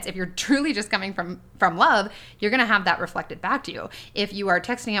 10 minutes. If you're truly just coming from love, you're going to have that reflected back to you. If you are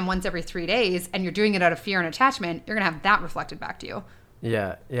texting him once every 3 days and you're doing it out of fear and attachment, you're going to have that reflected back to you.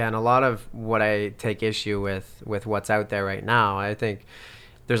 Yeah. And a lot of what I take issue with what's out there right now, I think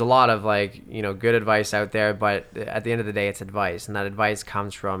there's a lot of like, good advice out there, but at the end of the day, it's advice, and that advice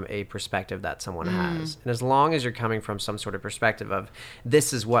comes from a perspective that someone has. And as long as you're coming from some sort of perspective of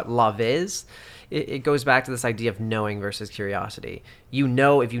this is what love is, it goes back to this idea of knowing versus curiosity.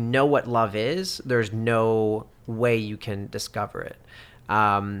 If you know what love is, there's no way you can discover it.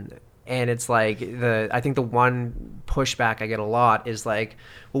 And it's like I think the one pushback I get a lot is like,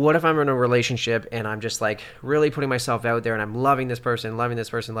 well, what if I'm in a relationship and I'm just like really putting myself out there and I'm loving this person,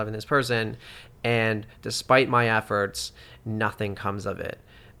 and despite my efforts, nothing comes of it.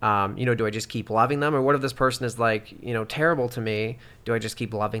 Do I just keep loving them? Or what if this person is like, terrible to me? Do I just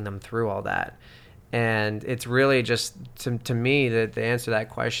keep loving them through all that? And it's really just, to me, that the answer to that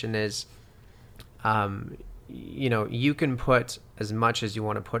question is, you can put as much as you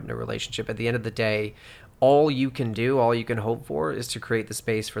want to put in a relationship. At the end of the day, all you can hope for is to create the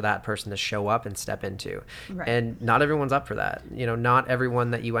space for that person to show up and step into. Right. And not everyone's up for that. Not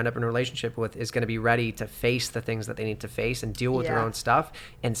everyone that you end up in a relationship with is going to be ready to face the things that they need to face and deal with their own stuff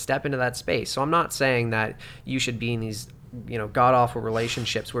and step into that space. So I'm not saying that you should be in these god-awful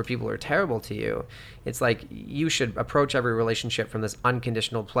relationships where people are terrible to you. It's like you should approach every relationship from this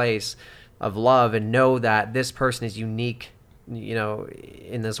unconditional place of love and know that this person is unique,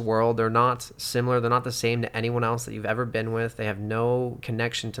 in this world. They're not similar. They're not the same to anyone else that you've ever been with. They have no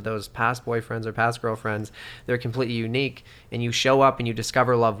connection to those past boyfriends or past girlfriends. They're completely unique, and you show up and you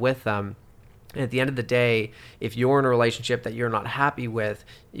discover love with them. And at the end of the day, if you're in a relationship that you're not happy with,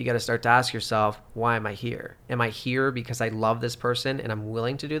 you got to start to ask yourself, why am I here? Am I here because I love this person and I'm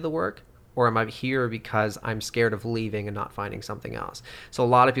willing to do the work? Or am I here because I'm scared of leaving and not finding something else? So a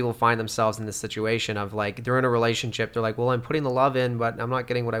lot of people find themselves in this situation of like, they're in a relationship. They're like, well, I'm putting the love in, but I'm not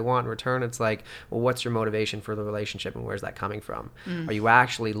getting what I want in return. It's like, well, what's your motivation for the relationship and where's that coming from? Are you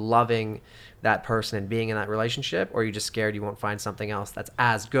actually loving that person and being in that relationship, or are you just scared you won't find something else that's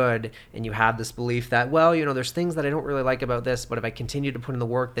as good, and you have this belief that, well, there's things that I don't really like about this, but if I continue to put in the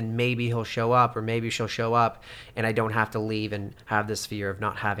work, then maybe he'll show up, or maybe she'll show up, and I don't have to leave and have this fear of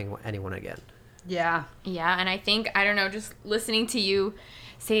not having anyone again. Yeah, and I think, I don't know, just listening to you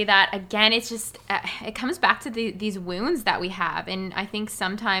say that again, it's just, it comes back to these wounds that we have. And I think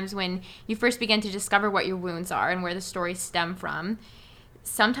sometimes when you first begin to discover what your wounds are and where the stories stem from,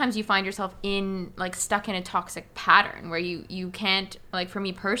 sometimes you find yourself stuck in a toxic pattern where you can't, like, for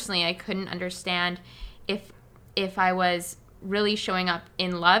me personally, I couldn't understand if I was really showing up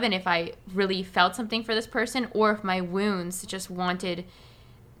in love and if I really felt something for this person, or if my wounds just wanted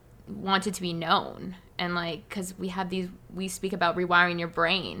to be known. And because we speak about rewiring your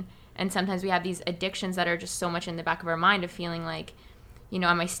brain, and sometimes we have these addictions that are just so much in the back of our mind of feeling like,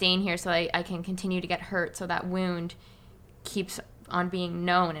 am I staying here so I can continue to get hurt, so that wound keeps on being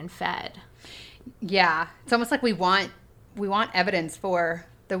known and fed. Yeah, it's almost like we want evidence for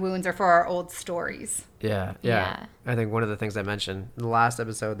the wounds or for our old stories. Yeah. I think one of the things I mentioned in the last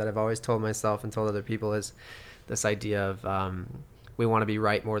episode that I've always told myself and told other people is this idea of we want to be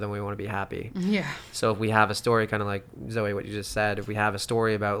right more than we want to be happy. Yeah. So if we have a story, kind of like Zoe, what you just said, if we have a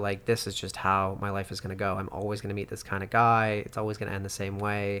story about like, this is just how my life is going to go, I'm always going to meet this kind of guy, it's always going to end the same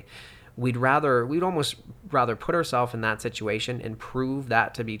way, we'd almost rather put ourselves in that situation and prove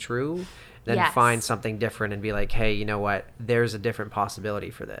that to be true than find something different and be like, hey, you know what, there's a different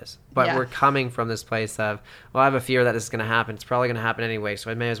possibility for this. But we're coming from this place of, well, I have a fear that this is going to happen. It's probably going to happen anyway, so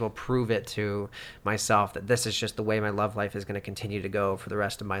I may as well prove it to myself that this is just the way my love life is going to continue to go for the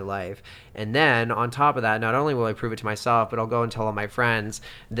rest of my life. And then on top of that, not only will I prove it to myself, but I'll go and tell all my friends,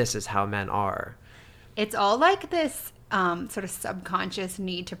 this is how men are. It's all like this sort of subconscious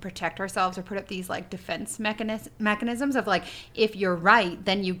need to protect ourselves or put up these like defense mechanisms of like, if you're right,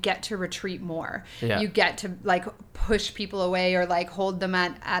 then you get to retreat more. Yeah. You get to like push people away or like hold them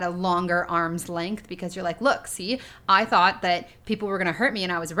at a longer arm's length because you're like, look, see, I thought that people were going to hurt me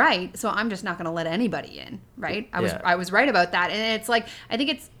and I was right. So I'm just not going to let anybody in. Right. I was right about that. And it's like, I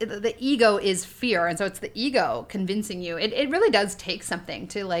think the ego is fear. And so it's the ego convincing you. It really does take something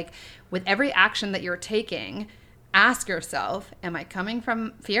to like, with every action that you're taking, ask yourself, am I coming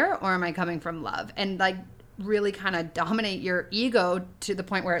from fear or am I coming from love? And like really kind of dominate your ego to the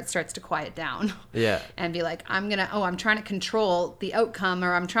point where it starts to quiet down. Yeah. And be like, I'm trying to control the outcome,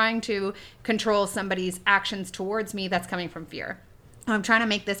 or I'm trying to control somebody's actions towards me. That's coming from fear. I'm trying to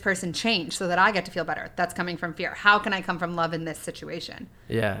make this person change so that I get to feel better. That's coming from fear. How can I come from love in this situation?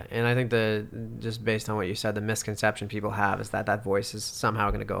 Yeah, and I think just based on what you said, the misconception people have is that voice is somehow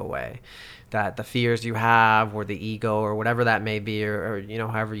going to go away. that the fears you have or the ego or whatever that may be, or you know,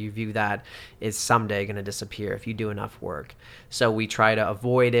 however you view that, is someday going to disappear if you do enough work. So we try to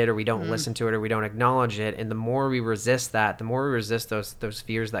avoid it, or we don't listen to it, or we don't acknowledge it. And the more we resist that, the more we resist those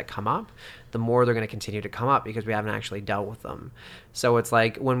fears that come up, the more they're going to continue to come up because we haven't actually dealt with them. So it's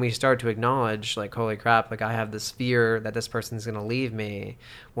like when we start to acknowledge, like, holy crap, like I have this fear that this person's going to leave me.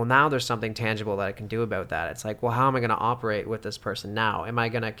 Well, now there's something tangible that I can do about that. It's like, well, how am I going to operate with this person now? Am I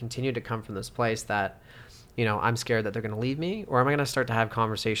going to continue to come from this place that, you know, I'm scared that they're going to leave me? Or am I going to start to have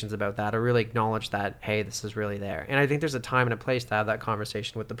conversations about that, or really acknowledge that, hey, this is really there? And I think there's a time and a place to have that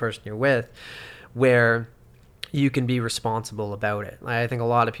conversation with the person you're with where you can be responsible about it. I think a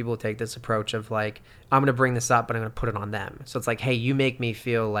lot of people take this approach of like, I'm going to bring this up, but I'm going to put it on them. So it's like, hey, you make me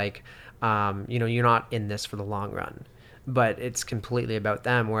feel like, you know, you're not in this for the long run, but it's completely about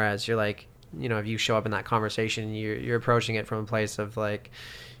them. Whereas you're like, you know, if you show up in that conversation, you're approaching it from a place of like,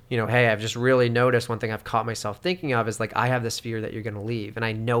 you know, hey, I've just really noticed one thing I've caught myself thinking of is like, I have this fear that you're going to leave. And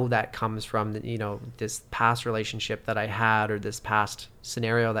I know that comes from, you know, this past relationship that I had, or this past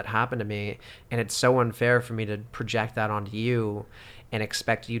scenario that happened to me. And it's so unfair for me to project that onto you and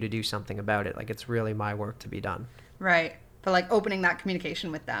expect you to do something about it. Like, it's really my work to be done. Right. But like opening that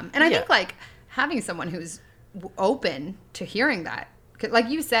communication with them. And I think like having someone who's open to hearing that, like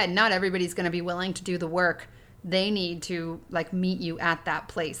you said, not everybody's going to be willing to do the work they need to like meet you at that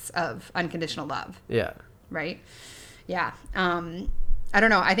place of unconditional love. Yeah. Right. Yeah. I don't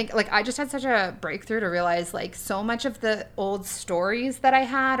know. I think like I just had such a breakthrough to realize like so much of the old stories that I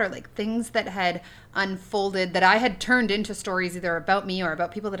had, or like things that had unfolded that I had turned into stories either about me or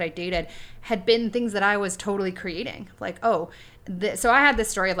about people that I dated, had been things that I was totally creating. Like, so I had this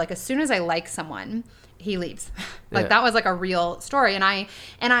story of like, as soon as I like someone, he leaves. Like that was like a real story. And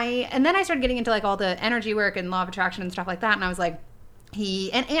then I started getting into like all the energy work and law of attraction and stuff like that. And I was like,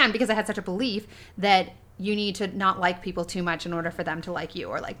 and because I had such a belief that you need to not like people too much in order for them to like you,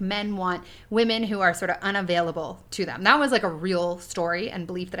 or like men want women who are sort of unavailable to them. That was like a real story and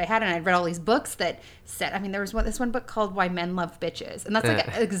belief that I had. And I'd read all these books that said, I mean, there was this one book called Why Men Love Bitches. And that's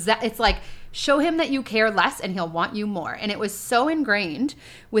like, it's like, show him that you care less and he'll want you more. And it was so ingrained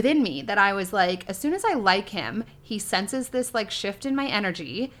within me that I was like, as soon as I like him, he senses this like shift in my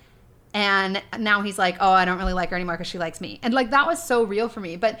energy. And now he's like, oh, I don't really like her anymore because she likes me. And like, that was so real for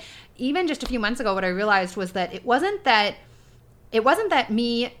me. But even just a few months ago, what I realized was that it wasn't that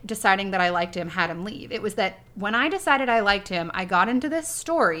me deciding that I liked him had him leave. It was that when I decided I liked him, I got into this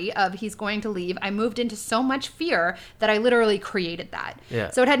story of he's going to leave. I moved into so much fear that I literally created that. Yeah.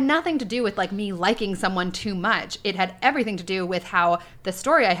 So it had nothing to do with like me liking someone too much. It had everything to do with how the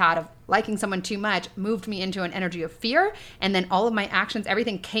story I had of liking someone too much moved me into an energy of fear. And then all of my actions,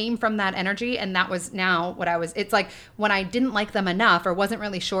 everything came from that energy. And that was now what I was, it's like when I didn't like them enough or wasn't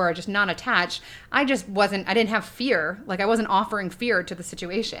really sure or just not attached, I didn't have fear. Like I wasn't offering fear to the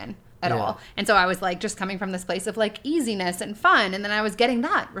situation at all. And so I was like just coming from this place of like easiness and fun. And then I was getting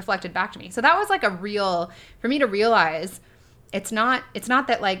that reflected back to me. So that was like for me to realize it's not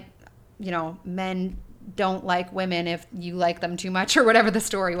that like, you know, men don't like women if you like them too much or whatever the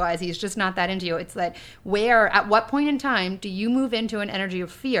story was. He's just not that into you. It's that at what point in time do you move into an energy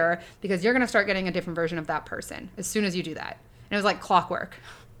of fear, because you're going to start getting a different version of that person as soon as you do that. And it was like clockwork.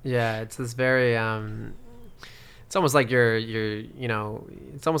 Yeah. It's this very, it's almost like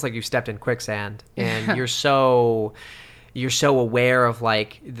it's almost like you stepped in quicksand and you're so aware of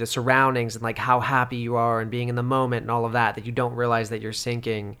like the surroundings and like how happy you are and being in the moment and all of that you don't realize that you're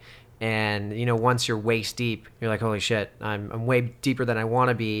sinking. And, you know, once you're waist deep, you're like, holy shit, I'm way deeper than I want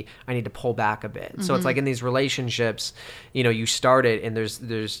to be. I need to pull back a bit. Mm-hmm. So it's like in these relationships, you know, you start it and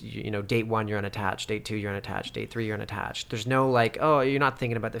there's, you know, date 1, you're unattached. Date 2, you're unattached. Date 3, you're unattached. There's no like, oh, you're not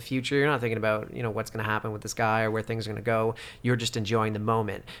thinking about the future. You're not thinking about, you know, what's going to happen with this guy or where things are going to go. You're just enjoying the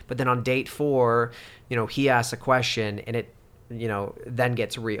moment. But then on date 4, you know, he asks a question and it, you know, then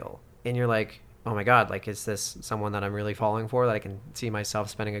gets real. And you're like, oh my God, like, is this someone that I'm really falling for, that I can see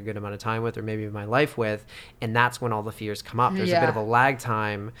myself spending a good amount of time with or maybe my life with? And that's when all the fears come up. There's a bit of a lag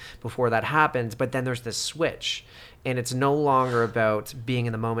time before that happens, but then there's this switch. And it's no longer about being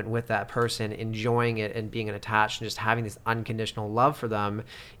in the moment with that person, enjoying it and being attached and just having this unconditional love for them.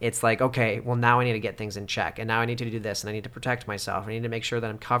 It's like, okay, well, now I need to get things in check. And now I need to do this and I need to protect myself. I need to make sure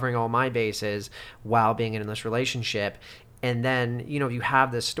that I'm covering all my bases while being in this relationship. And then, you know, you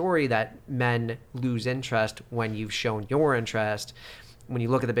have this story that men lose interest when you've shown your interest. When you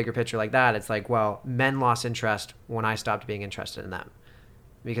look at the bigger picture like that, it's like, well, men lost interest when I stopped being interested in them.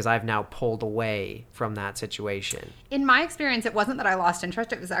 because I've now pulled away from that situation. In my experience, it wasn't that I lost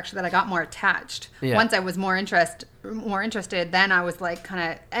interest. It was actually that I got more attached. Yeah. Once I was more interested, then I was like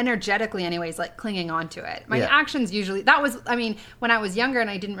kind of energetically anyways, like clinging on to it. My actions usually, when I was younger and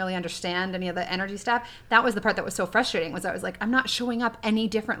I didn't really understand any of the energy stuff, that was the part that was so frustrating, was I was like, I'm not showing up any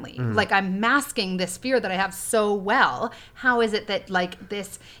differently. Like, I'm masking this fear that I have so well. How is it that like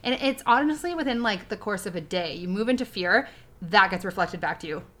this, and it's honestly within like the course of a day, you move into fear, that gets reflected back to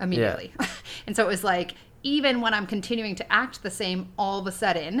you immediately. Yeah. And so it was like, even when I'm continuing to act the same all of a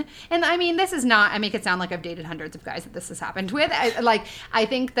sudden, and I mean, this is not, I make it sound like I've dated hundreds of guys that this has happened with. I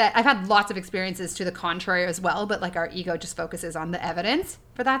think that I've had lots of experiences to the contrary as well, but like our ego just focuses on the evidence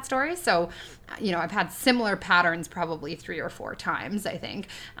for that story. So, I've had similar patterns probably 3 or 4 times, I think.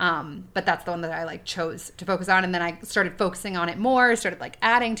 But that's the one that I like chose to focus on. And then I started focusing on it more, started like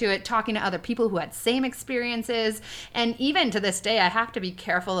adding to it, talking to other people who had same experiences. And even to this day, I have to be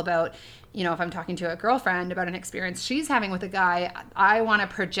careful about, if I'm talking to a girlfriend about an experience she's having with a guy, I want to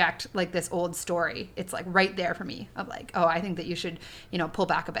project like this old story. It's like right there for me of like, oh, I think that you should, pull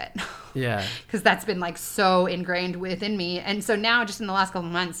back a bit. Yeah. Because that's been like so ingrained within me. And so now just in the last couple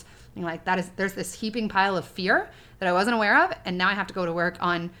of months, I'm like, there's this heaping pile of fear that I wasn't aware of. And now I have to go to work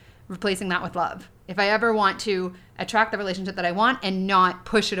on replacing that with love. If I ever want to attract the relationship that I want and not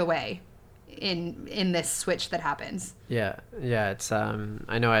push it away in this switch that happens. Yeah. It's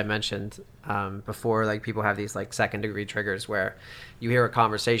I know I mentioned before, like, people have these like second degree triggers where you hear a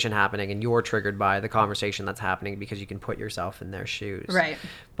conversation happening and you're triggered by the conversation that's happening because you can put yourself in their shoes. Right.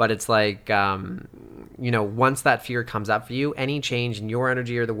 But it's like, once that fear comes up for you, any change in your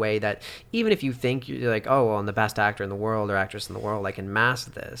energy or the way that, even if you think you're like, oh, well, I'm the best actor in the world or actress in the world, I can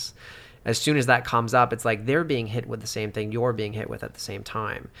mask this. As soon as that comes up, it's like they're being hit with the same thing you're being hit with at the same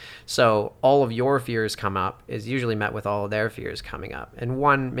time. So all of your fears come up is usually met with all of their fears coming up. And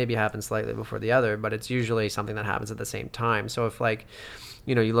one maybe happens slightly before the other, but it's usually something that happens at the same time. So if like,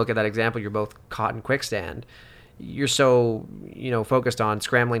 you look at that example, you're both caught in quicksand, you're so, focused on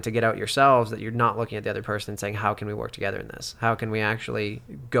scrambling to get out yourselves that you're not looking at the other person and saying, how can we work together in this? How can we actually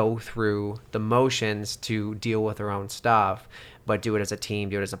go through the motions to deal with our own stuff, but do it as a team,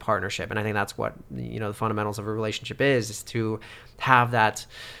 do it as a partnership? And I think that's what, the fundamentals of a relationship is to have that,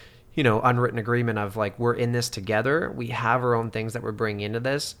 unwritten agreement of like, we're in this together. We have our own things that we're bringing into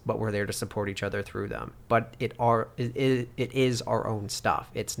this, but we're there to support each other through them. But it is our own stuff.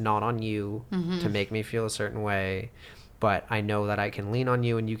 It's not on you to make me feel a certain way, but I know that I can lean on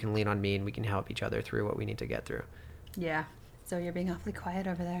you and you can lean on me and we can help each other through what we need to get through. Yeah. So you're being awfully quiet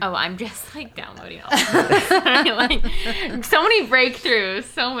over there. Oh, I'm just like downloading all this. Like so many breakthroughs,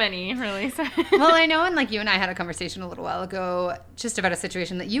 so many, really. Well, I know, and like you and I had a conversation a little while ago just about a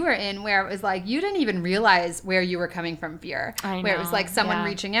situation that you were in where it was like you didn't even realize where you were coming from fear. I know, where it was like someone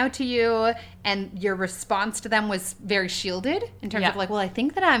reaching out to you and your response to them was very shielded in terms of like, well, I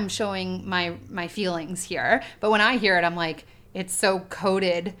think that I'm showing my feelings here. But when I hear it, I'm like, it's so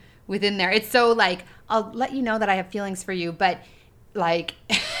coded within there. It's so like, I'll let you know that I have feelings for you, but like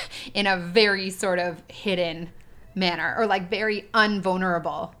in a very sort of hidden manner or like very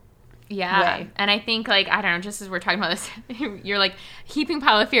unvulnerable way. And I think like, I don't know, just as we're talking about this, you're like heaping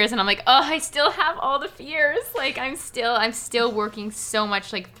pile of fears and I'm like, oh, I still have all the fears. Like I'm still working so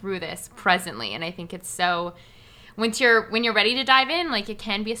much like through this presently. And I think it's so, when you're ready to dive in, like it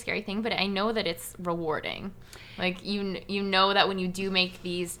can be a scary thing, but I know that it's rewarding. Like you know that when you do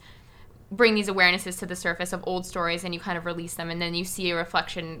bring these awarenesses to the surface of old stories and you kind of release them and then you see a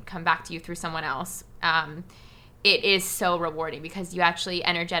reflection come back to you through someone else, it is so rewarding because you actually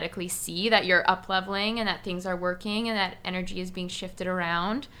energetically see that you're up leveling and that things are working and that energy is being shifted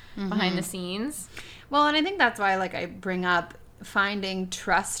around behind the scenes. Well, and I think that's why like I bring up finding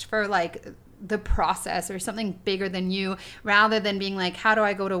trust for like the process or something bigger than you, rather than being like, how do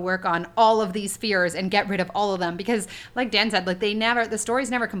I go to work on all of these fears and get rid of all of them? Because like Dan said, like the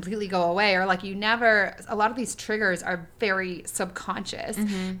stories never completely go away, or like a lot of these triggers are very subconscious,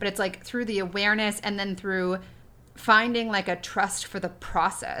 but it's like through the awareness and then through finding like a trust for the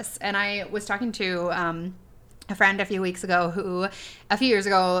process. And I was talking to a friend a few weeks ago who a few years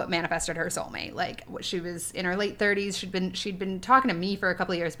ago manifested her soulmate. Like she was in her late 30s. She'd been talking to me for a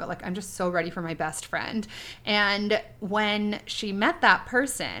couple of years, but like, I'm just so ready for my best friend. And when she met that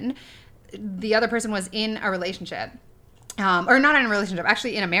person, the other person was in a relationship. or not in a relationship,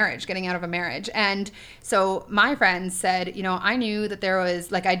 actually in a marriage, getting out of a marriage. And so my friends said, you know, I knew that there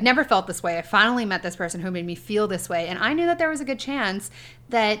was, like, I'd never felt this way. I finally met this person who made me feel this way. And I knew that there was a good chance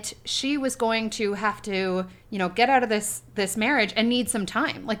that she was going to have to, you know, get out of this marriage and need some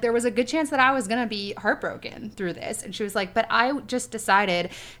time. Like, there was a good chance that I was going to be heartbroken through this. And she was like, but I just decided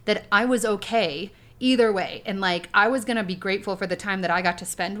that I was okay either way. And like, I was going to be grateful for the time that I got to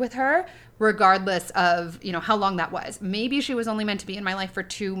spend with her, regardless of, you know, how long that was. Maybe she was only meant to be in my life for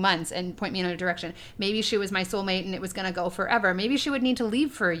 2 months and point me in a direction. Maybe she was my soulmate and it was going to go forever. Maybe she would need to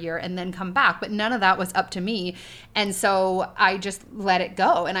leave for a year and then come back, but none of that was up to me. And so I just let it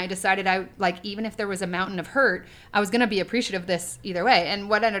go. And I decided even if there was a mountain of hurt, I was going to be appreciative of this either way. And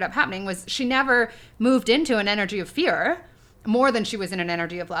what ended up happening was she never moved into an energy of fear more than she was in an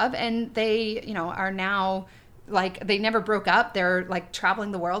energy of love. And they, you know, are now, like, they never broke up. They're like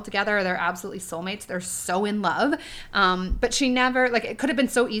traveling the world together. They're absolutely soulmates. They're so in love. But she never, like, it could have been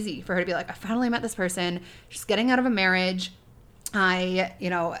so easy for her to be like, I finally met this person. She's getting out of a marriage.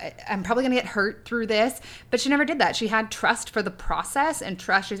 I'm probably going to get hurt through this. But she never did that. She had trust for the process and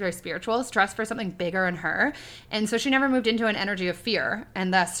trust. She's very spiritual. Trust for something bigger in her. And so she never moved into an energy of fear.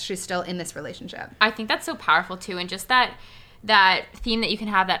 And thus she's still in this relationship. I think that's so powerful too. And just that theme that you can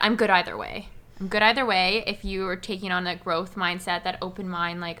have, that I'm good either way. I'm good either way. If you are taking on that growth mindset, that open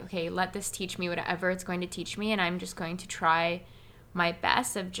mind, like, okay, let this teach me whatever it's going to teach me, and I'm just going to try my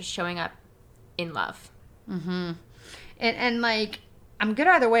best of just showing up in love. Mm-hmm. And like, I'm good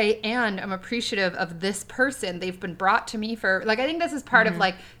either way, and I'm appreciative of this person. They've been brought to me for, like, I think this is part of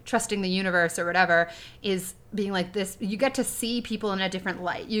like trusting the universe or whatever, is being like this. You get to see people in a different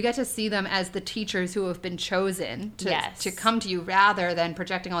light. You get to see them as the teachers who have been chosen to come to you, rather than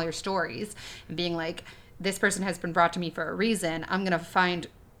projecting all your stories and being like, this person has been brought to me for a reason. I'm going to find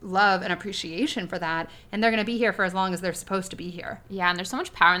love and appreciation for that, and they're going to be here for as long as they're supposed to be here. Yeah, and there's so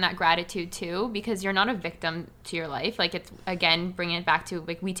much power in that gratitude too, because you're not a victim to your life. Like, it's, again, bringing it back to,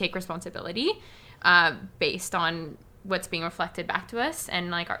 like, we take responsibility based on what's being reflected back to us,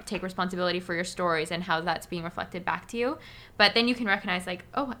 and like take responsibility for your stories and how that's being reflected back to you. But then you can recognize, like,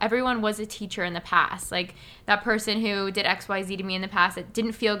 oh, everyone was a teacher in the past. Like, that person who did XYZ to me in the past, it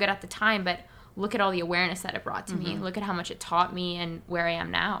didn't feel good at the time, but look at all the awareness that it brought to me. Look at how much it taught me and where I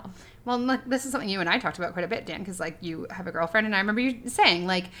am now. Well, look, this is something you and I talked about quite a bit, Dan, because, like, you have a girlfriend, and I remember you saying,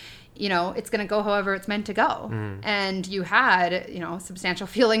 like, you know, it's going to go however it's meant to go. And you had, you know, substantial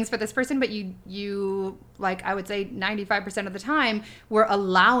feelings for this person, but you like, I would say 95% of the time were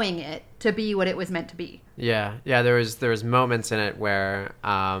allowing it to be what it was meant to be. Yeah. There was moments in it where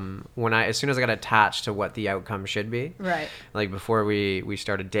as soon as I got attached to what the outcome should be, right? Like, before we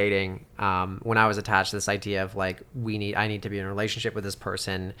started dating, when I was attached to this idea of like, I need to be in a relationship with this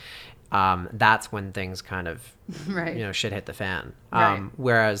person, that's when things kind of, right, you know, shit hit the fan. Right.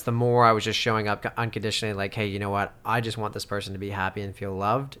 Whereas the more I was just showing up unconditionally, like, hey, you know what, I just want this person to be happy and feel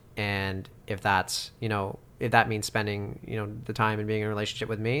loved, and if that's, you know, if that means spending, you know, the time and being in a relationship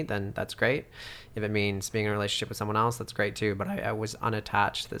with me, then that's great. If it means being in a relationship with someone else, that's great too. But I was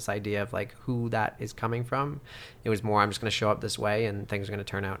unattached to this idea of like who that is coming from. It was more, I'm just going to show up this way and things are going to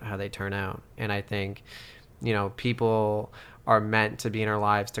turn out how they turn out. And I think, you know, people are meant to be in our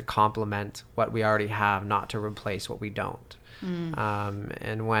lives to complement what we already have, not to replace what we don't.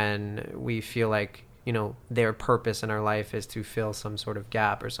 And when we feel like, you know, their purpose in our life is to fill some sort of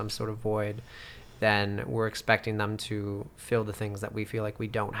gap or some sort of void, then we're expecting them to fill the things that we feel like we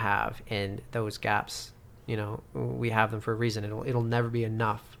don't have. And those gaps, you know, we have them for a reason. It'll never be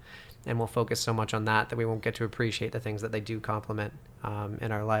enough. And we'll focus so much on that we won't get to appreciate the things that they do complement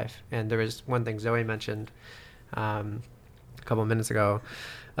in our life. And there is one thing Zoe mentioned a couple of minutes ago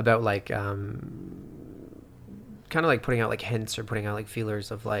about like kind of like putting out like hints or putting out like feelers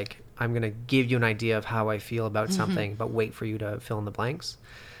of like, I'm going to give you an idea of how I feel about something, but wait for you to fill in the blanks.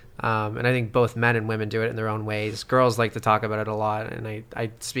 And I think both men and women do it in their own ways. Girls like to talk about it a lot, and I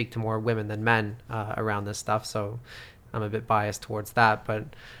speak to more women than men around this stuff, so I'm a bit biased towards that. But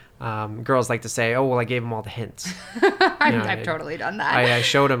girls like to say, oh, well, I gave him all the hints. I've totally done that. I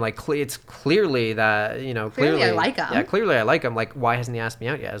showed him, like, it's clearly that, you know, clearly I like him. Yeah, clearly I like him. Like, why hasn't he asked me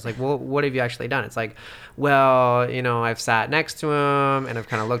out yet? I was like, well, what have you actually done? It's like, well, you know, I've sat next to him, and I've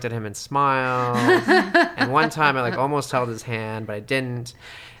kind of looked at him and smiled. And one time I, like, almost held his hand, but I didn't.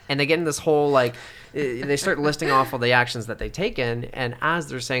 And they get in this whole, like, they start listing off all the actions that they've taken, and as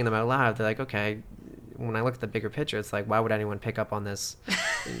they're saying them out loud, they're like, okay, when I look at the bigger picture, it's like, why would anyone pick up on this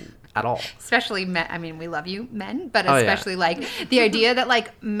at all. Especially men. I mean, we love you, men, but Oh, yeah. especially like the idea that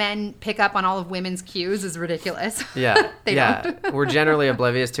like men pick up on all of women's cues is ridiculous. Yeah. They don't. We're generally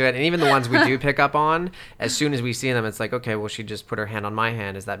oblivious to it. And even the ones we do pick up on, as soon as we see them, it's like, okay, well, she just put her hand on my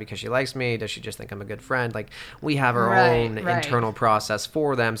hand. Is that because she likes me? Does she just think I'm a good friend? Like, we have our own internal process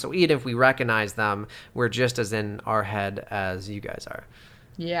for them. So even if we recognize them, we're just as in our head as you guys are.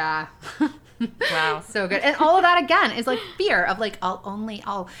 Yeah. Wow. So good. And all of that again is like fear of like,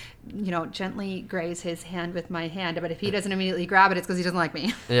 I'll gently graze his hand with my hand. But if he doesn't immediately grab it, it's because he doesn't like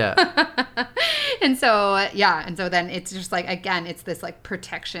me. Yeah. And so, yeah. And so then it's just like, again, it's this like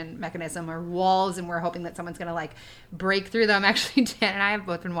protection mechanism or walls. And we're hoping that someone's going to like break through them. Actually, Dan and I have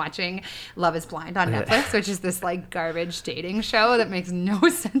both been watching Love is Blind on Netflix, which is this like garbage dating show that makes no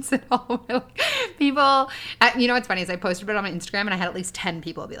sense at all. Like, people, what's funny is I posted it on my Instagram and I had at least 10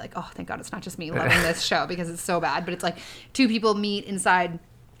 people be like, oh, thank God it's not just me loving this show because it's so bad. But it's like two people meet inside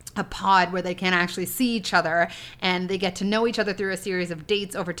a pod where they can't actually see each other, and they get to know each other through a series of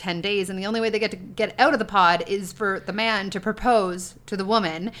dates over 10 days. And the only way they get to get out of the pod is for the man to propose to the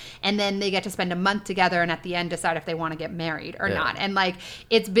woman. And then they get to spend a month together and at the end decide if they want to get married or not. And like,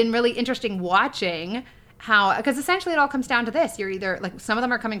 it's been really interesting watching how, because essentially it all comes down to this. You're either like, some of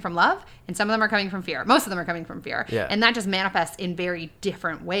them are coming from love and some of them are coming from fear. Most of them are coming from fear. Yeah. And that just manifests in very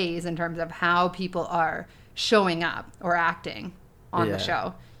different ways in terms of how people are showing up or acting on the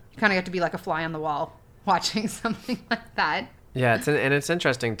show. You kind of get to be like a fly on the wall watching something like that. Yeah, it's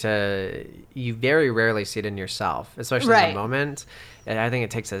interesting you very rarely see it in yourself, especially in the moment. And I think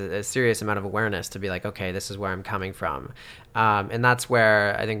it takes a serious amount of awareness to be like, okay, this is where I'm coming from. And that's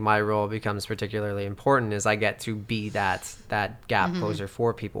where I think my role becomes particularly important, is I get to be that gap closer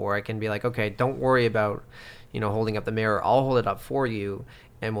for people, where I can be like, okay, don't worry about, holding up the mirror. I'll hold it up for you.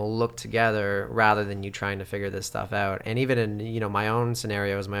 And we'll look together rather than you trying to figure this stuff out. And even in, my own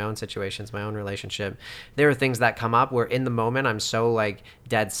scenarios, my own situations, my own relationship, there are things that come up where in the moment I'm so like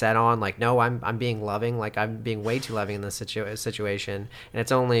dead set on, like, no, I'm being loving, like I'm being way too loving in this situation. And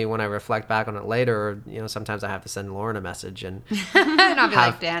it's only when I reflect back on it later, or, sometimes I have to send Lauren a message and I'll be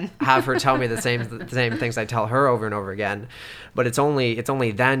like, Dan, have her tell me the same things I tell her over and over again. But it's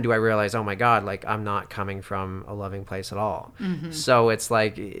only then do I realize, oh my God, like I'm not coming from a loving place at all. Mm-hmm. So it's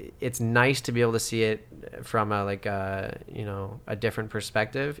like, it's nice to be able to see it from a different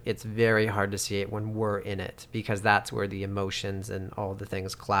perspective. It's very hard to see it when we're in it, because that's where the emotions and all the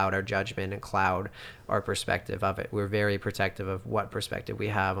things cloud our judgment and cloud our perspective of it. We're very protective of what perspective we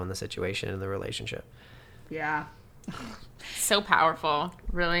have on the situation and the relationship. Yeah. So powerful,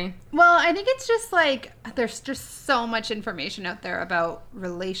 really. Well, I think it's just like there's just so much information out there about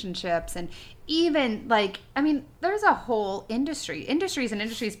relationships, and even like, I mean, there's a whole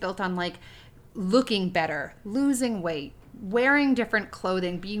industries built on like looking better, losing weight, wearing different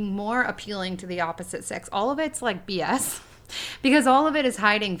clothing, being more appealing to the opposite sex. All of it's like BS. Because all of it is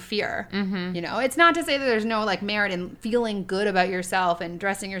hiding fear. Mm-hmm. It's not to say that there's no like merit in feeling good about yourself and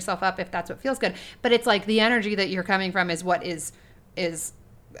dressing yourself up if that's what feels good. But it's like the energy that you're coming from is what is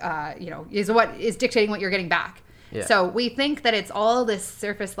what is dictating what you're getting back. Yeah. So we think that it's all this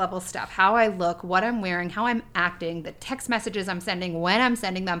surface level stuff, how I look, what I'm wearing, how I'm acting, the text messages I'm sending, when I'm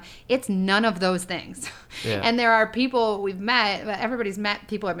sending them. It's none of those things. Yeah. And there are people we've met, everybody's met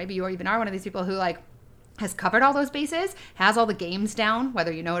people, or maybe you even are one of these people who like has covered all those bases, has all the games down,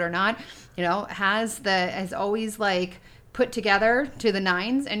 whether you know it or not, has always like put together to the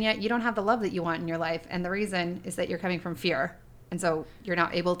nines, and yet you don't have the love that you want in your life. And the reason is that you're coming from fear. And so you're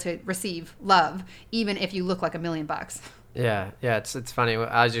not able to receive love, even if you look like $1 million. Yeah. It's funny.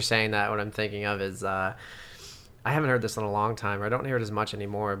 As you're saying that, what I'm thinking of is, I haven't heard this in a long time, or I don't hear it as much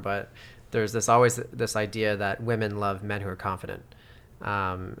anymore, but there's always this idea that women love men who are confident.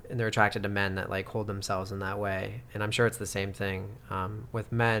 And they're attracted to men that like hold themselves in that way. And I'm sure it's the same thing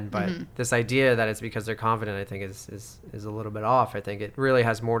with men, but this idea that it's because they're confident, I think is a little bit off. I think it really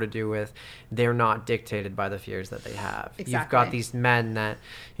has more to do with they're not dictated by the fears that they have. Exactly. You've got these men that,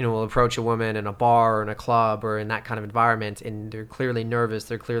 will approach a woman in a bar or in a club or in that kind of environment, and they're clearly nervous,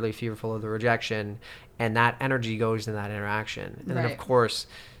 they're clearly fearful of the rejection, and that energy goes in that interaction. And then of course,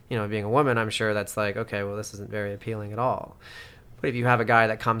 being a woman, I'm sure that's like, okay, well, this isn't very appealing at all. But if you have a guy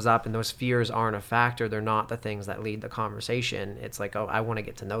that comes up and those fears aren't a factor, they're not the things that lead the conversation. It's like, oh, I want to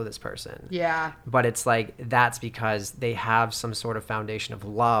get to know this person. Yeah. But it's like, that's because they have some sort of foundation of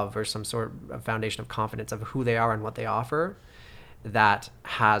love or some sort of foundation of confidence of who they are and what they offer. that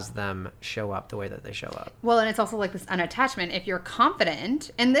has them show up the way that they show up. Well, and it's also like this unattachment. If you're confident,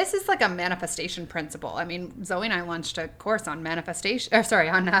 and this is like a manifestation principle. I mean, Zoe and I launched a course on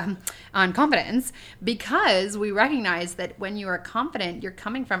on confidence, because we recognize that when you are confident, you're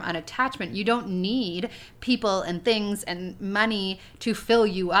coming from unattachment. You don't need people and things and money to fill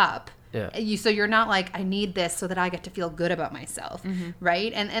you up. Yeah. So you're not like, I need this so that I get to feel good about myself,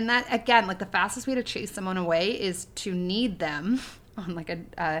 right? And that, again, like the fastest way to chase someone away is to need them on like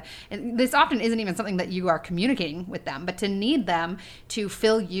and this often isn't even something that you are communicating with them, but to need them to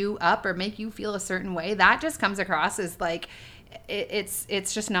fill you up or make you feel a certain way, that just comes across as like,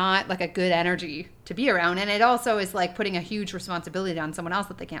 it's just not like a good energy to be around. And it also is like putting a huge responsibility on someone else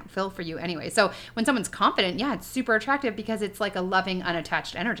that they can't fill for you anyway. So when someone's confident, yeah, it's super attractive because it's like a loving,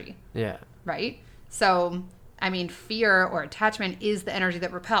 unattached energy. Yeah. Right? So, I mean, fear or attachment is the energy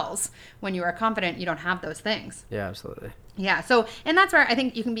that repels. When you are confident, you don't have those things. Yeah, absolutely. Yeah. So, and that's where I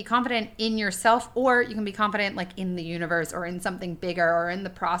think you can be confident in yourself, or you can be confident like in the universe or in something bigger or in the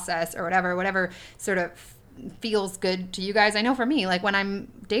process or whatever sort of feels good to you guys. I know for me, like when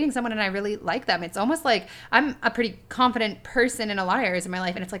I'm dating someone and I really like them, it's almost like I'm a pretty confident person in a lot of areas of my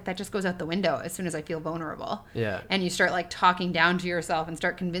life, and it's like that just goes out the window as soon as I feel vulnerable. Yeah. And you start like talking down to yourself and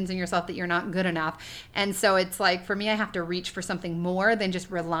start convincing yourself that you're not good enough. And so it's like, for me, I have to reach for something more than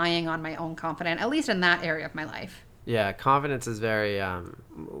just relying on my own confidence, at least in that area of my life. Yeah, confidence is very,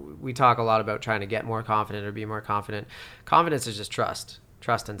 we talk a lot about trying to get more confident or be more confident. Confidence is just trust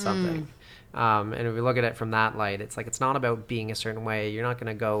in something. And if we look at it from that light, it's like, it's not about being a certain way. You're not going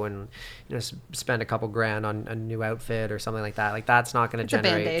to go and, spend a couple grand on a new outfit or something like that. Like, that's not going to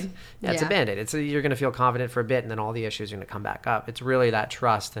generate. It's a Band-Aid. Yeah, it's a Band-Aid. You're going to feel confident for a bit, and then all the issues are going to come back up. It's really that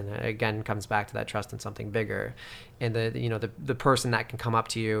trust. And again, comes back to that trust in something bigger. And the person that can come up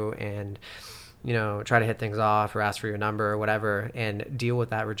to you and, try to hit things off or ask for your number or whatever and deal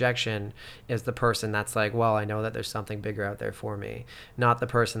with that rejection is the person that's like, well, I know that there's something bigger out there for me. Not the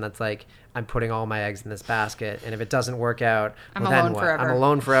person that's like, I'm putting all my eggs in this basket, and if it doesn't work out, I'm alone forever. I'm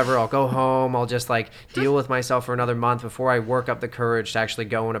alone forever. I'll go home. I'll just like deal with myself for another month before I work up the courage to actually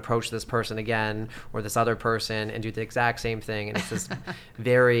go and approach this person again or this other person and do the exact same thing. And it's this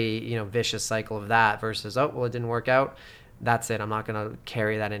very, vicious cycle of that versus, oh, well, it didn't work out. That's it. I'm not going to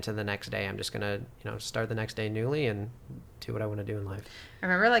carry that into the next day. I'm just going to, start the next day newly and do what I want to do in life. I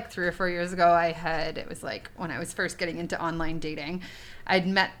remember like 3 or 4 years ago, it was like when I was first getting into online dating, I'd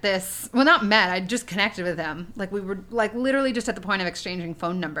I'd just connected with him. Like we were like literally just at the point of exchanging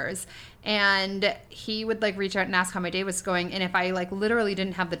phone numbers, and he would like reach out and ask how my day was going. And if I like literally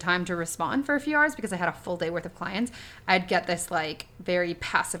didn't have the time to respond for a few hours because I had a full day worth of clients, I'd get this like very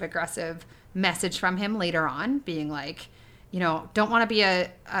passive aggressive message from him later on being like, don't want to be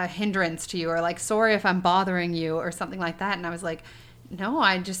a hindrance to you, or like, sorry if I'm bothering you or something like that. And I was like, no,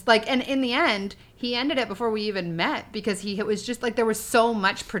 I just like, and in the end, he ended it before we even met because it was just like, there was so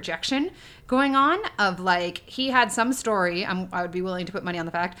much projection going on of like, he had some story. I would be willing to put money on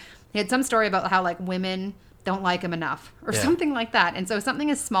the fact. He had some story about how like women don't like him enough or something like that. And so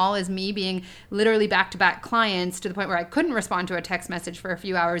something as small as me being literally back-to-back clients to the point where I couldn't respond to a text message for a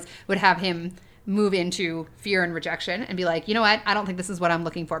few hours would have him move into fear and rejection and be like, you know what? I don't think this is what I'm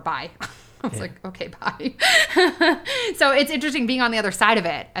looking for. Bye. I was like, okay, bye. So it's interesting being on the other side of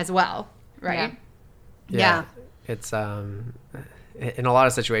it as well. Right. Yeah. It's, in a lot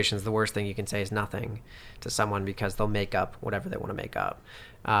of situations, the worst thing you can say is nothing to someone because they'll make up whatever they want to make up.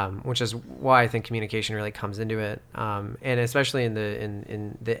 Which is why I think communication really comes into it. And especially in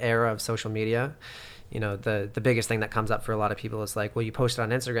the era of social media, the biggest thing that comes up for a lot of people is like, well, you posted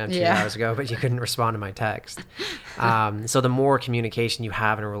on Instagram 2 hours ago, but you couldn't respond to my text. So the more communication you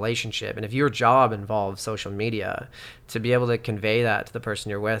have in a relationship, and if your job involves social media, to be able to convey that to the person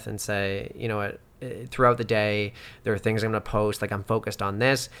you're with and say, throughout the day, there are things I'm going to post, like I'm focused on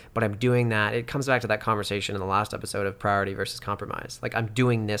this, but I'm doing that. It comes back to that conversation in the last episode of priority versus compromise. Like, I'm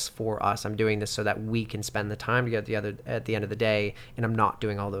doing this for us. I'm doing this so that we can spend the time together at the end of the day, and I'm not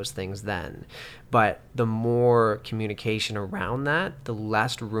doing all those things then. But the more communication around that, the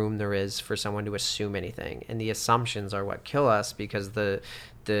less room there is for someone to assume anything. And the assumptions are what kill us, because the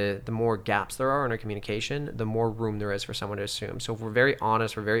more gaps there are in our communication, the more room there is for someone to assume. So if we're very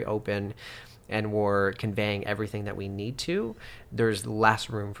honest, we're very open, and we're conveying everything that we need to, there's less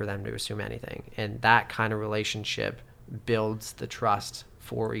room for them to assume anything. And that kind of relationship builds the trust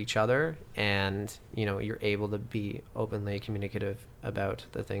for each other, and you're able to be openly communicative about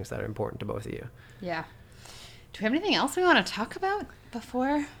the things that are important to both of you. Yeah. Do we have anything else we want to talk about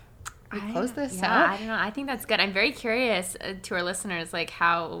before? close this yeah, out? I don't know. I think that's good. I'm very curious to our listeners, like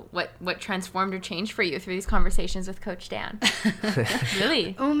what transformed or changed for you through these conversations with Coach Dan.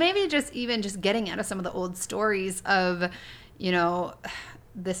 Really? Well, maybe just getting out of some of the old stories of,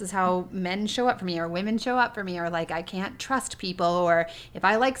 this is how men show up for me or women show up for me, or like I can't trust people, or if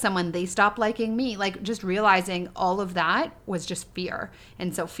I like someone, they stop liking me. Like just realizing all of that was just fear.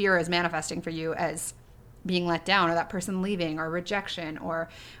 And so fear is manifesting for you as being let down, or that person leaving, or rejection, or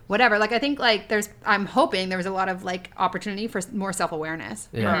whatever. Like I think like I'm hoping there was a lot of like opportunity for more self-awareness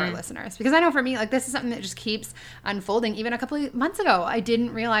for our listeners, because I know for me, like this is something that just keeps unfolding. Even a couple of months ago, I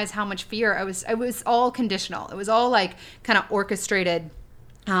didn't realize how much fear it was all conditional. It was all like kind of orchestrated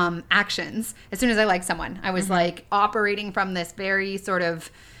actions. As soon as I liked someone, I was like operating from this very sort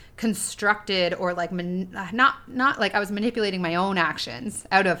of constructed, or like not like I was manipulating my own actions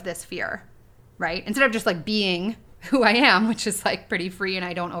out of this fear, right? Instead of just like being who I am, which is like pretty free, and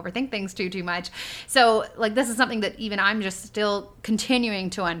I don't overthink things too much. So like this is something that even I'm just still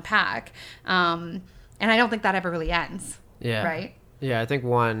continuing to unpack, and I don't think that ever really ends. Yeah. Right. Yeah, I think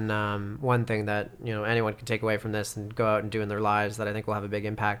one thing that anyone can take away from this and go out and do in their lives that I think will have a big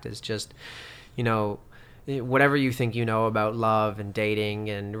impact is just, whatever you think about love and dating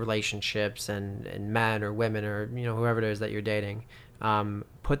and relationships and men or women or whoever it is that you're dating,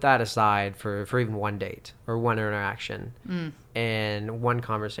 put that aside for even one date or one interaction and one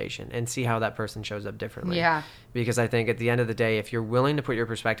conversation, and see how that person shows up differently. Yeah. Because I think at the end of the day, if you're willing to put your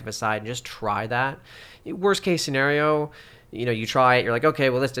perspective aside and just try that, worst case scenario, you try it, you're like, okay,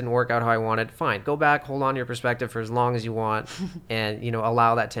 well, this didn't work out how I wanted. Fine. Go back, hold on to your perspective for as long as you want and,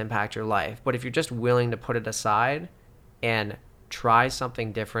 allow that to impact your life. But if you're just willing to put it aside and try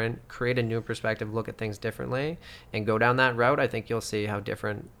something different, create a new perspective, look at things differently, and go down that route, I think you'll see how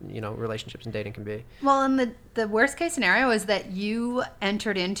different, relationships and dating can be. Well, and the worst case scenario is that you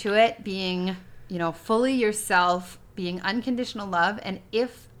entered into it being, fully yourself, being unconditional love. And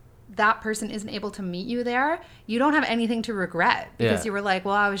if that person isn't able to meet you there, you don't have anything to regret, because you were like,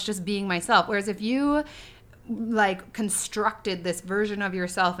 well, I was just being myself. Whereas if you like constructed this version of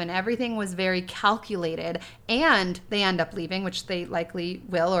yourself and everything was very calculated, and they end up leaving, which they likely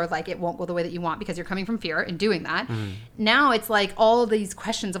will, or like it won't go the way that you want because you're coming from fear in doing that. Now it's like all these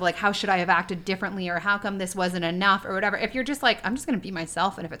questions of like, how should I have acted differently, or how come this wasn't enough, or whatever. If you're just like, I'm just going to be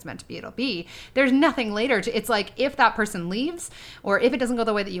myself, and if it's meant to be, it'll be. There's nothing later to, it's like if that person leaves or if it doesn't go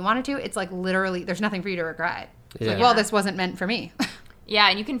the way that you want it to, it's like literally there's nothing for you to regret. It's like, well, this wasn't meant for me. Yeah,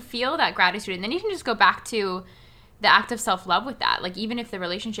 and you can feel that gratitude, and then you can just go back to the act of self-love with that. Like, even if the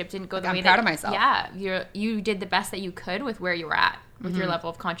relationship didn't go the way that... I'm proud of myself. Yeah, you did the best that you could with where you were at, with your level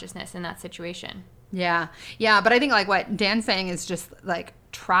of consciousness in that situation. Yeah, but I think, like, what Dan's saying is just, like,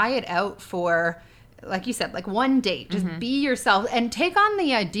 try it out for... like you said, like one date, just be yourself and take on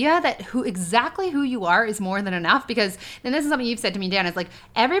the idea that exactly who you are is more than enough. Because then this is something you've said to me, Dan, is like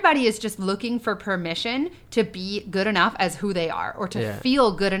everybody is just looking for permission to be good enough as who they are, or to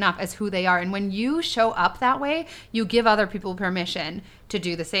feel good enough as who they are. And when you show up that way, you give other people permission to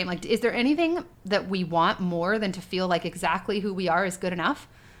do the same. Like, is there anything that we want more than to feel like exactly who we are is good enough?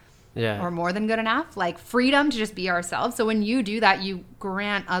 Yeah. Or more than good enough, like freedom to just be ourselves. So when you do that, you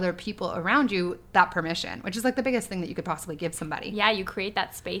grant other people around you that permission, which is like the biggest thing that you could possibly give somebody. Yeah, you create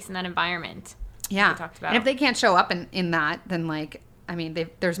that space and that environment. Yeah. We talked about. And if they can't show up in that, then like, I mean,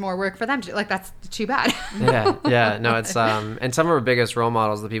 there's more work for them to do. Like, that's too bad. Yeah. No, it's and some of our biggest role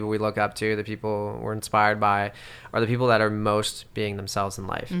models, the people we look up to, the people we're inspired by, are the people that are most being themselves in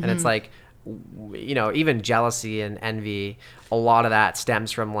life. And it's like, even jealousy and envy, a lot of that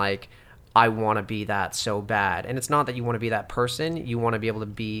stems from like, I want to be that so bad. And it's not that you want to be that person. You want to be able to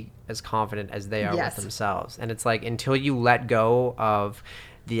be as confident as they are with themselves. And it's like, until you let go of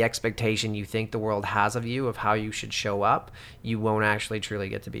the expectation you think the world has of you, of how you should show up, you won't actually truly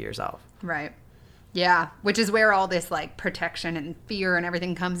get to be yourself. Right. Yeah, which is where all this like protection and fear and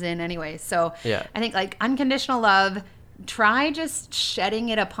everything comes in anyway. So I think like unconditional love, try just shedding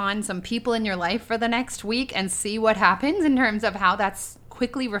it upon some people in your life for the next week and see what happens in terms of how that's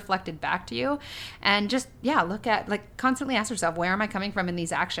quickly reflected back to you. And just look at, like, constantly ask yourself, where am I coming from in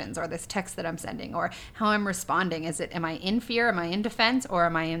these actions, or this text that I'm sending, or how I'm responding? Am I in fear, am I in defense, or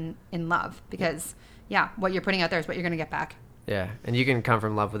am I in love? Because what you're putting out there is what you're going to get back. Yeah, and you can come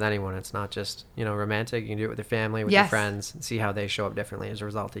from love with anyone. It's not just, romantic. You can do it with your family, with your friends, and see how they show up differently as a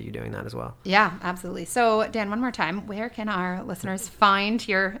result of you doing that as well. Yeah, absolutely. So, Dan, one more time, where can our listeners find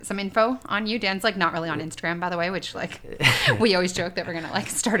some info on you? Dan's not really on Instagram, by the way, which we always joke that we're going to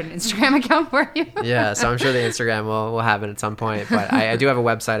start an Instagram account for you. Yeah, so I'm sure the Instagram will have it at some point, but I do have a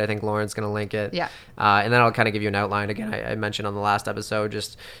website. I think Lauren's going to link it. Yeah. And then I'll kind of give you an outline. Again, I mentioned on the last episode,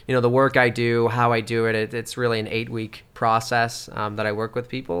 just, the work I do, how I do it. It's really an 8-week process that I work with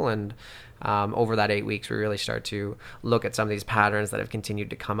people, and over that 8 weeks we really start to look at some of these patterns that have continued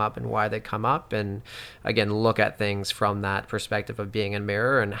to come up and why they come up, and again look at things from that perspective of being a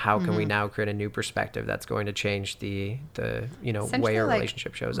mirror, and how can we now create a new perspective that's going to change the way our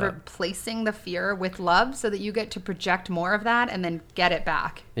relationship shows up. Replacing the fear with love so that you get to project more of that and then get it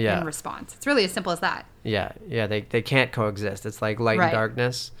back in response. It's really as simple as that. Yeah, they can't coexist. It's like light and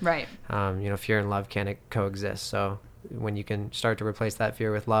darkness. Right. Fear and love can't coexist. So when you can start to replace that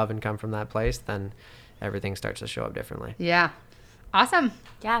fear with love and come from that place, then everything starts to show up differently. Yeah. Awesome.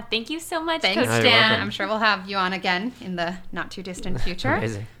 Yeah, thank you so much, Thanks, Coach Dan. I'm sure we'll have you on again in the not too distant future.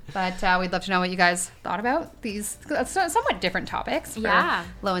 Amazing. But we'd love to know what you guys thought about these somewhat different topics for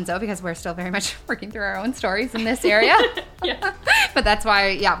Lo and Zoe, because we're still very much working through our own stories in this area. Yeah. But that's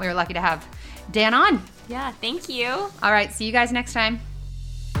why, we were lucky to have Dan on. Yeah, thank you. All right, see you guys next time.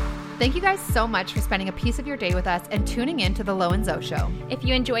 Thank you guys so much for spending a piece of your day with us and tuning in to the Lo and Zoe Show. If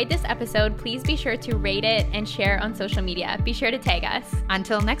you enjoyed this episode, please be sure to rate it and share on social media. Be sure to tag us.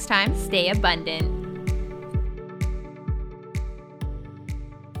 Until next time, stay abundant.